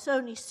 "Oh, it's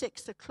only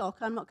 6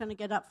 o'clock, I'm not going to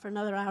get up for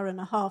another hour and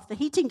a half. The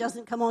heating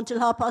doesn't come on till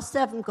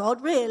 7:30,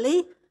 God,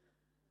 really?"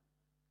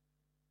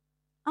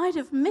 I'd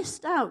have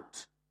missed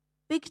out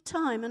big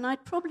time, and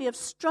I'd probably have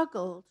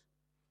struggled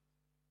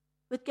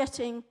with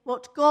getting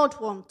what God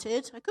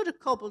wanted. I could have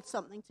cobbled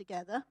something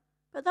together,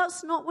 but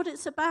that's not what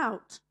it's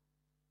about.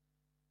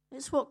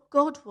 It's what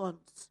God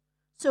wants.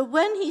 So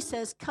when he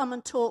says, "Come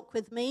and talk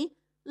with me,"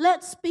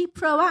 let's be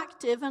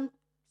proactive and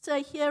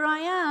say, "Here I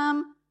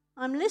am.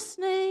 I'm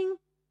listening."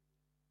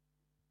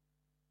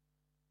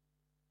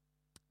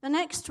 The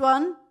next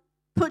one,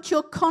 put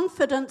your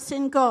confidence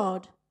in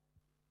God.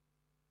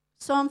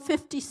 Psalm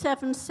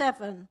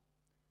 57:7.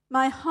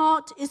 "My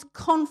heart is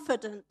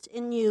confident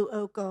in you,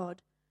 O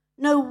God.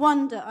 No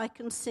wonder I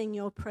can sing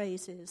your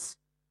praises."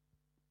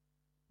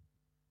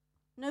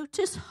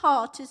 Notice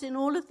heart is in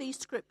all of these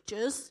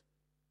scriptures.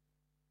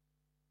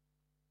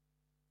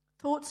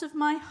 Thoughts of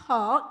my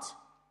heart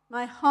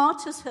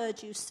has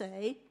heard you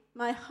say.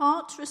 My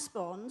heart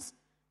responds.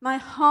 My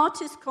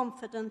heart is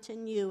confident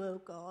in you, O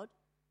God.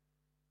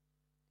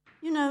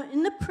 You know,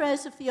 in the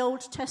prayers of the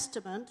Old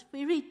Testament, if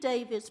we read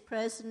David's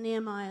prayers and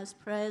Nehemiah's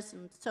prayers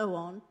and so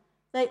on,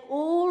 they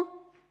all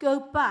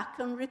go back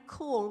and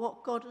recall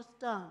what God has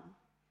done.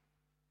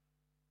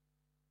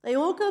 They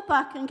all go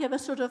back and give a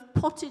sort of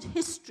potted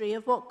history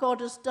of what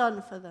God has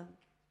done for them.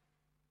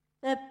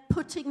 They're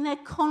putting their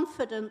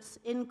confidence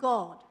in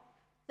God.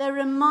 They're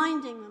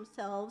reminding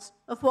themselves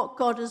of what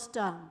God has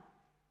done.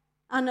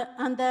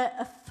 And they're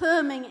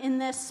affirming in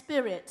their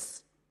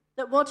spirits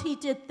that what he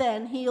did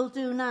then, he'll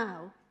do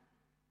now.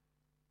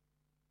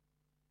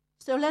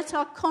 So let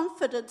our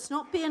confidence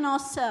not be in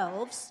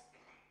ourselves,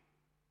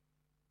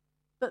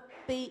 but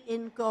be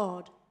in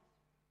God.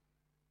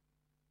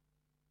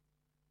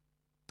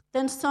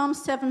 Then Psalm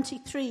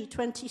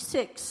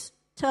 73:26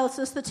 tells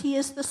us that he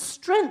is the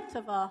strength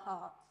of our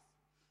hearts.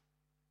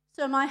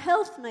 So my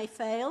health may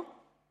fail,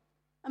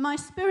 and my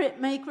spirit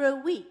may grow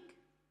weak,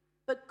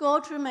 but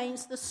God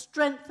remains the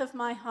strength of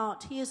my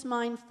heart. He is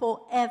mine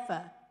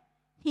forever.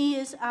 He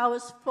is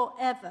ours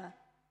forever.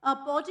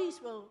 Our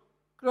bodies will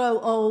grow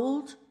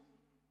old.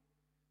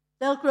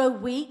 They'll grow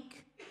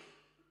weak.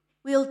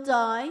 We'll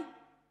die.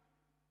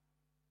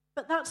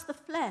 But that's the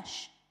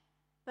flesh.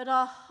 But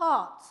our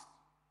hearts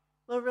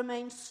will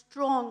remain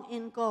strong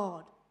in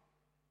God.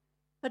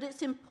 But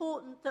it's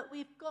important that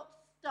we've got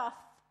stuff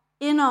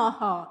in our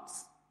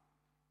hearts.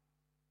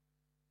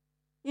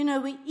 You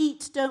know, we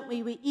eat, don't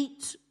we? We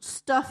eat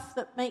stuff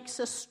that makes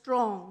us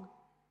strong.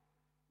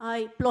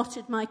 I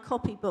blotted my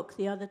copybook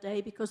the other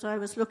day because I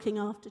was looking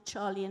after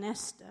Charlie and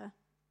Esther.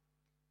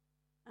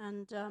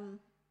 And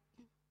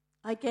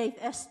I gave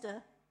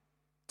Esther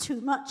too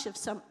much of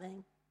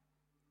something.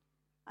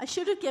 I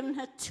should have given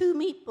her 2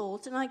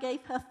 meatballs, and I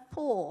gave her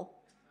 4.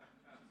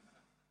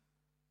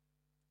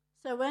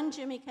 So when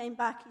Jimmy came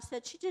back, he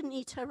said, she didn't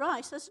eat her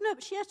rice. I said, no,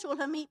 but she ate all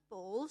her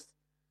meatballs.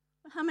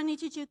 Well, how many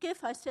did you give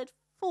her? I said,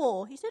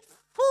 4. He said,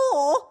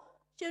 4?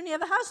 She only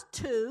ever has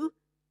 2.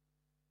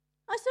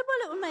 I said,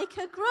 well, it will make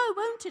her grow,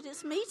 won't it?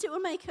 It's meat, it will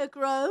make her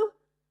grow.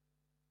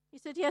 He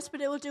said, yes, but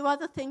it will do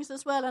other things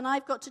as well, and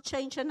I've got to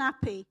change her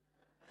nappy.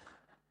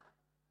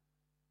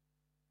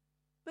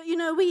 But, you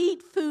know, we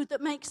eat food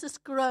that makes us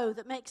grow,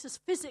 that makes us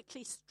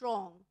physically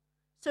strong.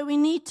 So we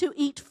need to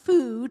eat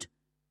food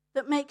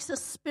that makes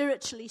us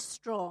spiritually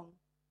strong.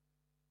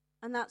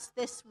 And that's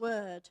this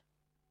word.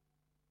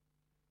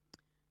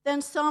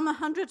 Then Psalm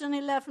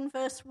 111,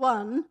 verse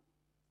 1,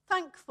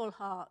 thankful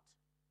heart.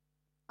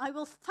 I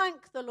will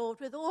thank the Lord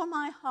with all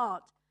my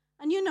heart.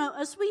 And you know,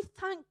 as we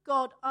thank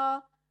God,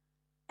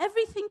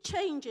 everything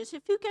changes.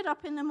 If you get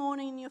up in the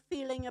morning and you're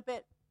feeling a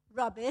bit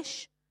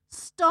rubbish,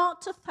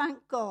 start to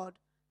thank God.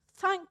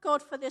 Thank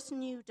God for this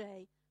new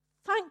day.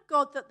 Thank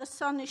God that the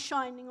sun is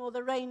shining or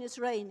the rain is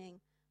raining.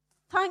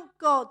 Thank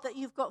God that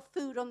you've got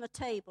food on the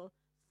table.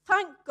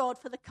 Thank God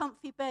for the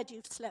comfy bed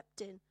you've slept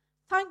in.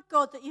 Thank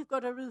God that you've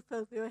got a roof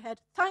over your head.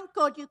 Thank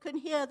God you can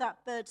hear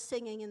that bird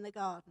singing in the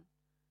garden.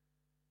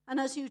 And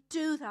as you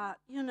do that,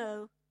 you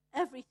know,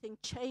 everything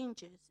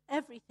changes.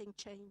 Everything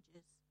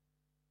changes.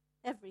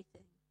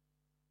 Everything.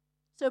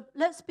 So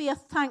let's be a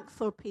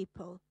thankful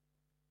people.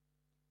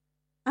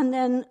 And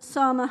then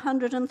Psalm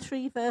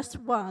 103, verse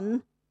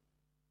 1,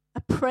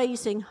 a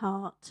praising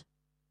heart.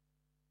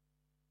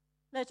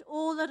 Let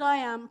all that I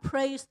am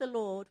praise the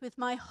Lord. With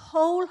my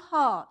whole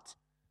heart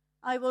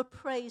I will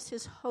praise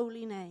his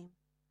holy name.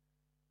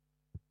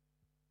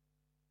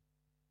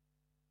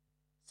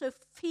 So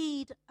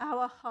feed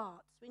our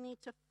hearts. We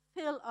need to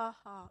fill our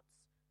hearts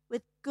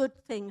with good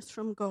things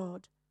from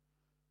God.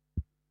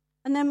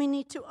 And then we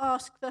need to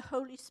ask the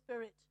Holy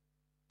Spirit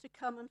to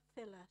come and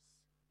fill us.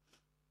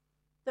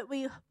 That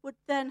we would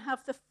then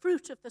have the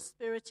fruit of the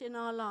Spirit in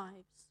our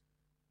lives.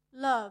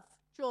 Love,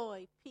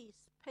 joy,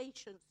 peace,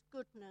 patience,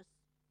 goodness,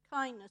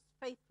 kindness,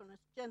 faithfulness,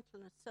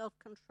 gentleness,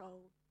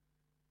 self-control.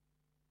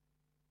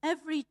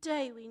 Every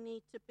day we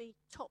need to be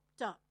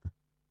topped up,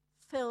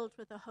 filled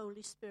with the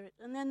Holy Spirit.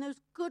 And then those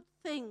good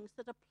things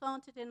that are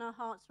planted in our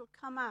hearts will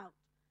come out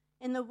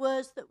in the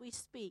words that we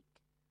speak,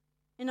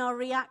 in our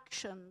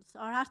reactions,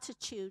 our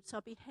attitudes,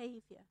 our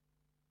behavior.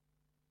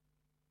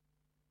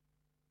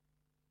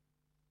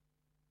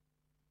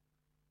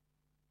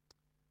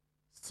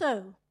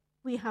 So,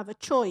 we have a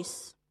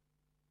choice.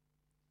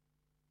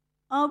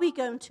 Are we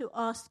going to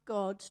ask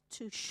God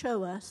to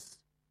show us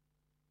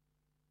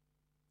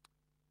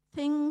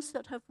things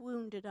that have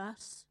wounded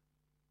us,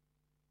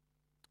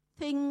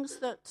 things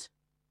that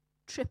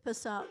trip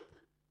us up,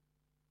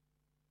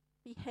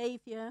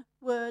 behavior,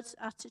 words,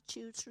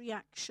 attitudes,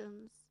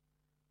 reactions,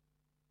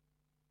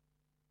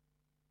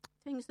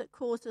 things that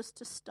cause us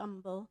to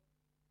stumble,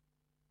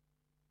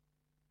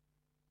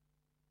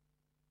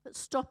 that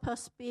stop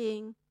us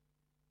being,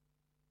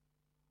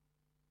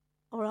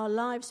 or our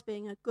lives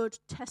being, a good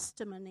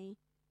testimony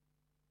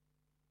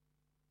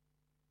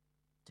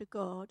to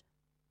God?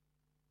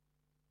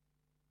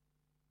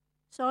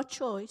 It's our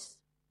choice.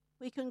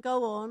 We can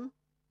go on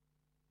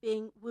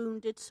being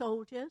wounded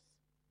soldiers,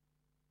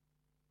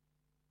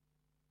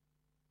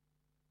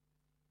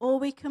 or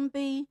we can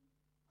be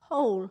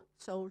whole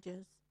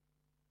soldiers.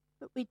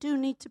 But we do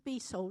need to be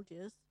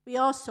soldiers. We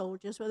are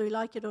soldiers, whether we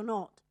like it or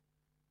not.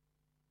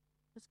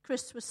 As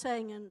Chris was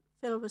saying and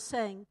Phil was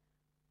saying,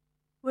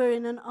 we're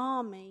in an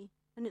army,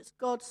 and it's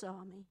God's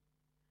army.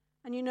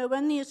 And you know,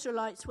 when the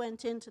Israelites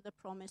went into the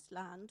promised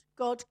land,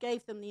 God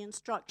gave them the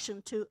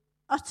instruction to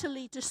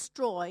utterly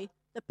destroy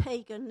the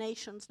pagan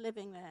nations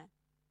living there.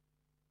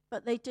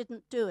 But they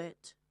didn't do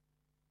it.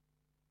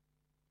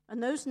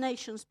 And those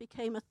nations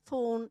became a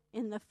thorn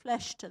in the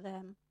flesh to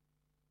them.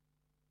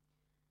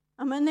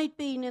 And when they'd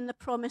been in the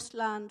promised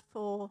land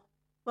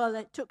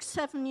it took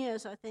 7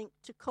 years, I think,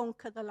 to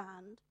conquer the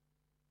land.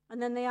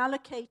 And then they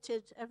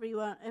allocated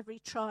every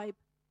tribe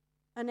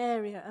an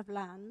area of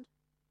land.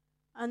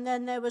 And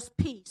then there was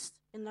peace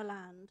in the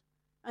land.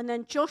 And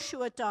then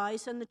Joshua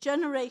dies, and the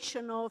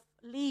generation of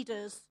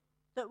leaders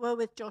that were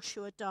with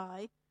Joshua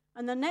die.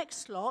 And the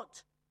next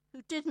lot,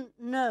 who didn't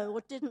know or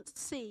didn't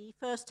see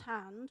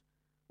firsthand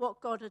what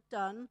God had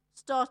done,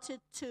 started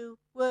to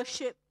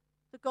worship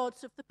the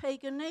gods of the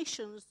pagan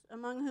nations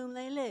among whom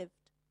they lived.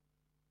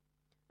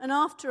 And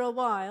after a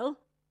while,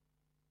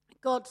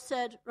 God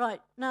said,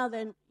 right, now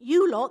then,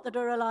 you lot that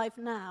are alive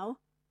now,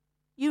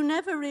 you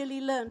never really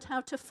learned how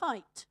to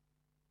fight,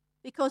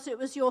 because it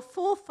was your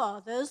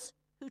forefathers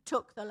who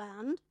took the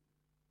land.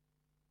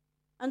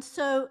 And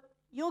so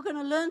you're going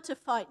to learn to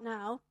fight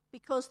now,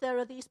 because there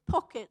are these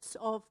pockets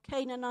of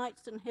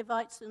Canaanites and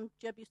Hivites and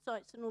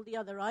Jebusites and all the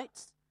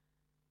otherites.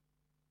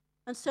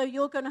 And so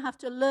you're going to have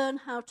to learn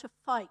how to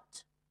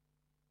fight.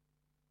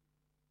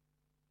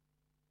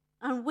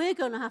 And we're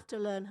going to have to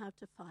learn how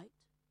to fight.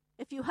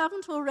 If you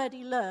haven't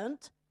already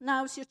learned,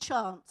 now's your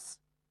chance.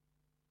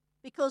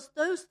 Because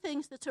those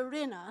things that are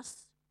in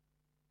us,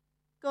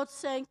 God's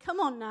saying, come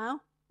on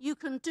now, you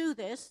can do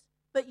this,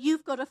 but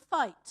you've got to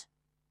fight.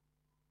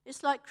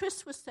 It's like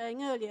Chris was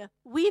saying earlier,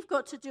 we've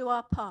got to do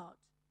our part.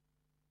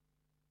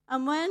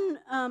 And when,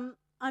 I'm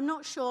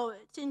not sure,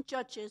 it's in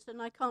Judges,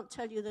 and I can't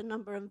tell you the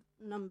number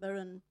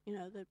and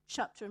the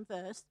chapter and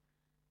verse,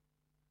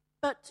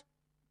 but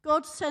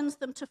God sends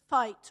them to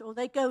fight, or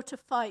they go to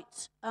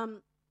fight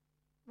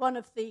one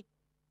of the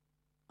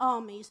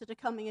armies that are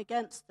coming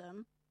against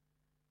them.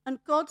 And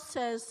God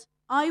says,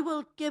 I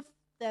will give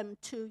them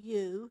to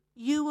you.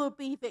 You will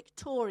be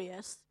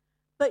victorious,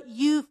 but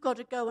you've got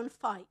to go and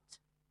fight.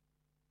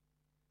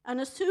 And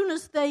as soon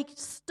as they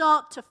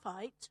start to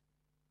fight,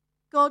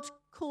 God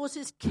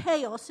causes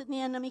chaos in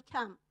the enemy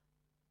camp.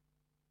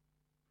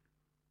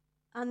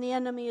 And the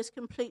enemy is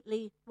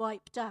completely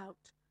wiped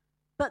out.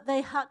 But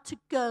they had to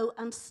go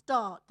and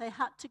start. They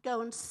had to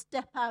go and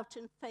step out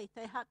in faith.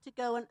 They had to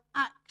go and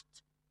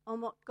act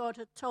on what God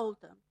had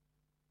told them.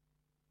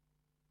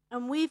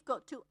 And we've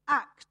got to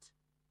act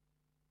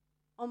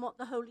on what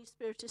the Holy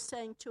Spirit is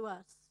saying to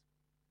us.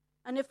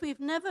 And if we've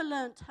never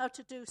learnt how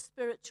to do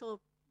spiritual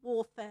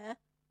warfare,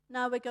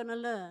 now we're going to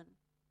learn.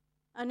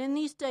 And in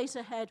these days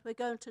ahead, we're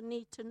going to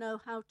need to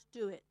know how to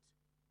do it.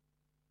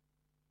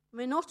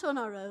 We're not on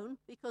our own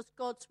because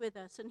God's with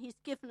us, and he's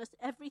given us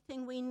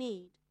everything we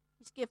need.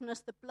 He's given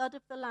us the blood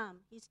of the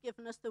Lamb. He's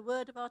given us the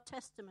word of our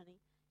testimony.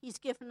 He's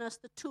given us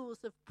the tools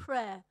of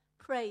prayer,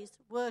 praise,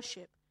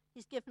 worship.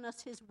 He's given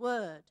us his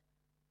word.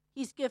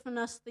 He's given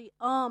us the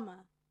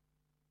armor,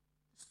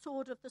 the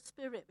sword of the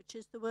Spirit, which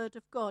is the word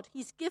of God.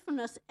 He's given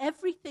us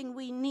everything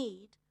we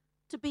need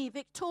to be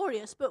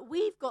victorious, but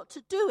we've got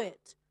to do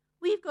it.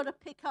 We've got to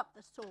pick up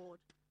the sword.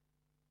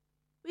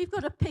 We've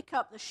got to pick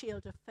up the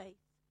shield of faith.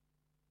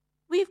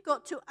 We've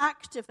got to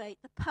activate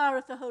the power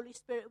of the Holy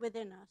Spirit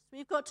within us.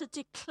 We've got to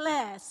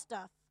declare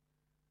stuff.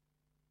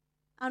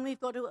 And we've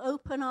got to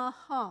open our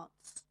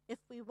hearts, if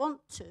we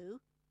want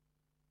to,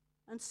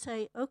 and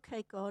say,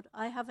 okay, God,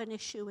 I have an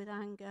issue with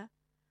anger.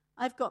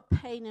 I've got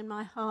pain in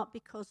my heart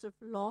because of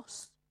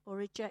loss or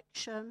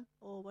rejection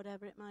or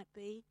whatever it might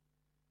be.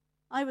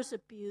 I was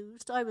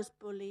abused. I was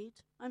bullied.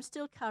 I'm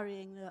still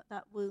carrying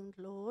that wound,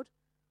 Lord.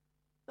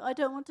 But I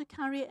don't want to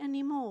carry it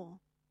anymore.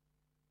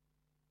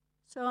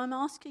 So I'm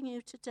asking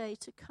you today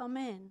to come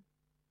in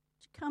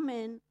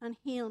and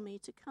heal me,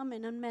 to come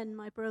in and mend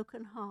my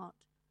broken heart,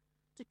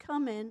 to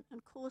come in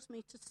and cause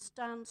me to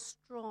stand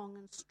strong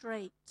and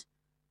straight,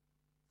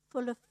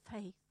 full of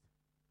faith,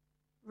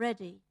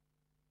 ready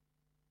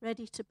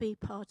to be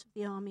part of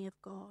the army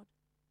of God.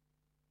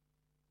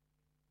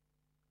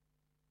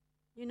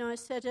 You know, I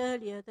said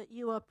earlier that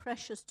you are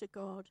precious to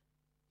God.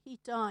 He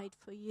died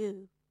for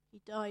you.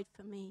 He died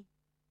for me.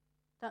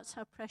 That's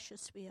how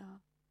precious we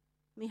are.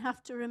 We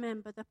have to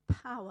remember the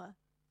power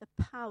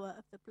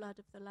of the blood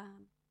of the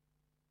Lamb.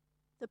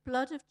 The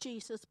blood of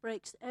Jesus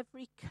breaks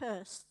every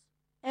curse,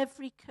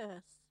 every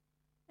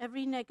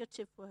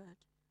negative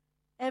word,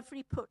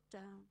 every put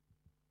down,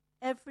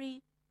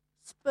 every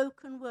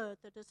spoken word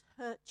that has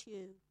hurt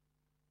you.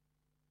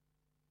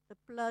 The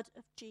blood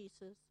of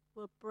Jesus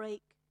will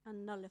break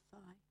and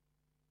nullify.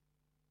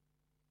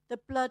 The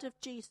blood of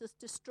Jesus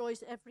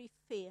destroys every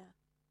fear,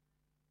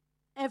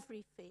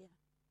 every fear.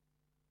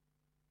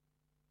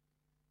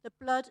 The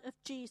blood of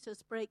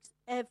Jesus breaks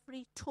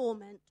every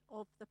torment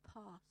of the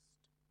past.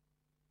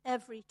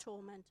 Every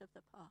torment of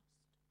the past.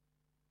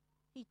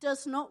 He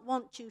does not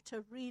want you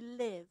to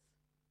relive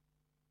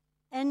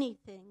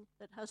anything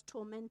that has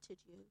tormented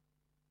you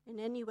in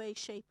any way,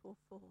 shape, or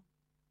form.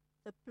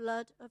 The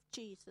blood of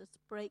Jesus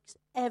breaks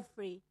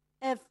every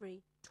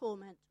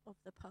torment of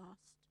the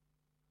past.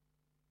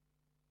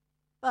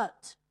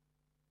 But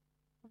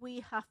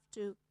we have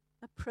to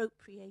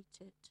appropriate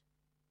it.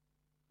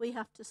 We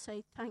have to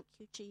say, thank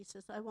you,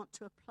 Jesus. I want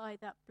to apply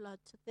that blood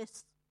to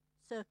this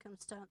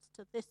circumstance,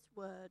 to this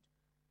word,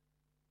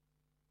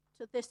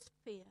 to this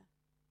fear,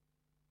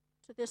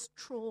 to this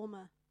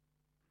trauma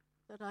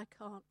that I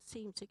can't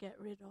seem to get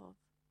rid of.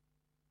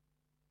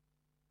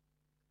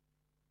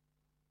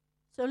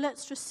 So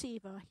let's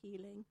receive our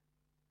healing.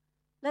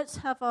 Let's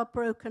have our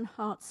broken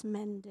hearts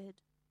mended.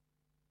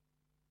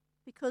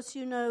 Because,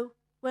 you know,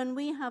 when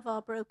we have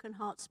our broken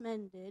hearts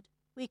mended,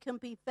 we can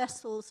be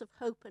vessels of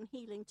hope and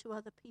healing to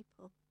other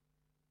people.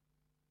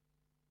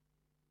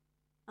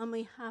 And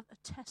we have a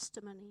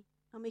testimony,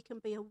 and we can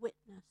be a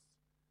witness.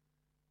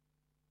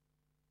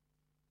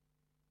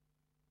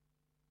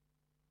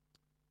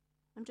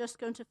 I'm just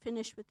going to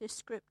finish with this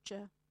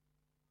scripture.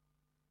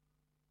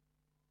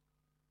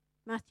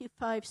 Matthew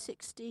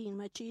 5:16,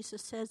 where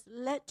Jesus says,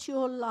 "Let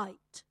your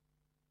light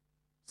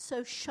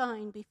so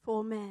shine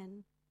before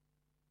men,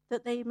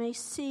 that they may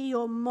see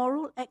your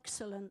moral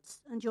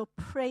excellence and your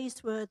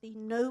praiseworthy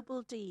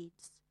noble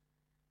deeds,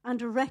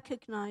 and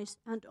recognize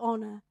and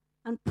honor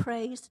and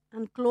praise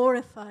and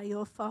glorify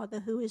your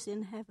Father who is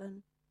in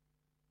heaven."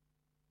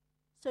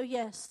 So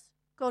yes,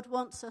 God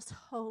wants us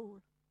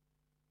whole.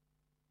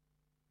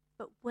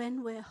 But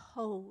when we're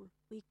whole,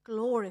 we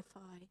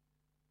glorify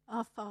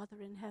our Father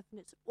in heaven.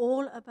 It's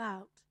all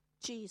about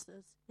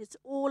Jesus. It's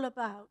all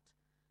about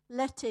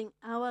letting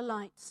our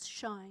lights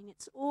shine.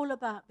 It's all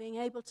about being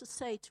able to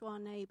say to our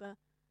neighbor,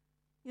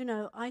 you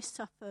know, I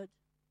suffered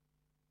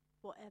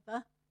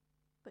whatever,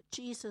 but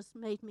Jesus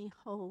made me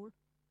whole,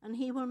 and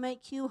he will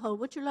make you whole.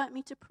 Would you like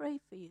me to pray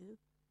for you?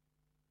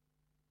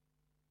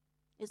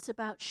 It's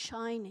about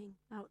shining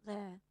out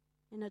there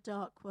in a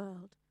dark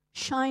world.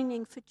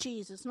 Shining for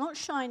Jesus, not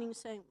shining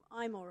saying,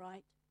 I'm all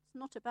right. It's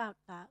not about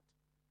that.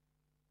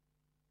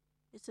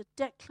 It's a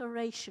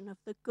declaration of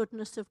the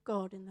goodness of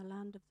God in the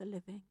land of the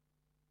living.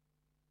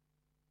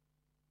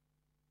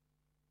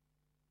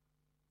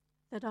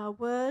 That our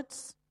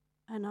words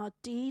and our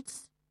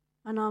deeds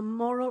and our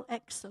moral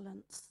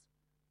excellence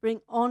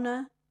bring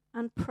honor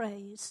and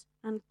praise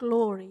and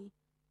glory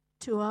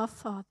to our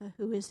Father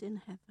who is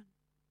in heaven.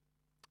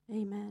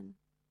 Amen.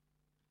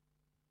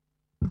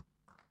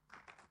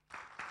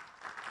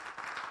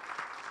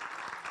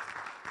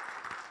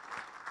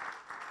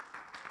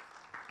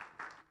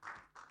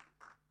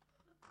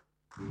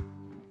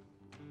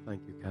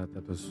 Thank you, Kat.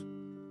 That was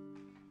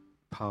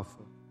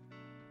powerful.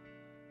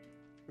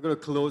 We're going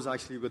to close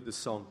actually with this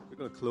song. We're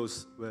going to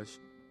close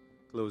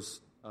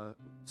our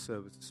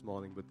service this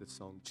morning with this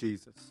song,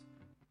 Jesus.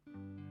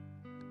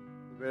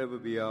 Wherever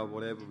we are,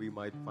 whatever we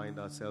might find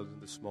ourselves in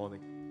this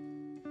morning,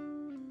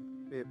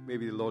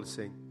 maybe the Lord is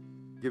saying,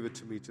 give it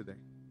to me today.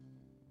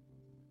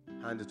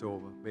 Hand it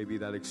over. Maybe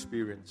that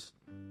experience,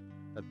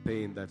 that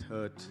pain, that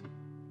hurt,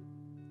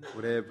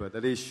 whatever,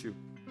 that issue,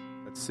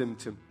 that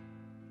symptom.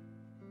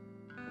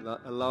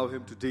 Allow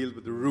him to deal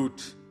with the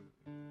root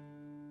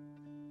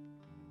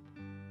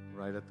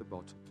right at the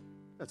bottom.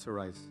 Let's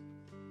arise.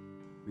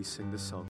 We sing this song.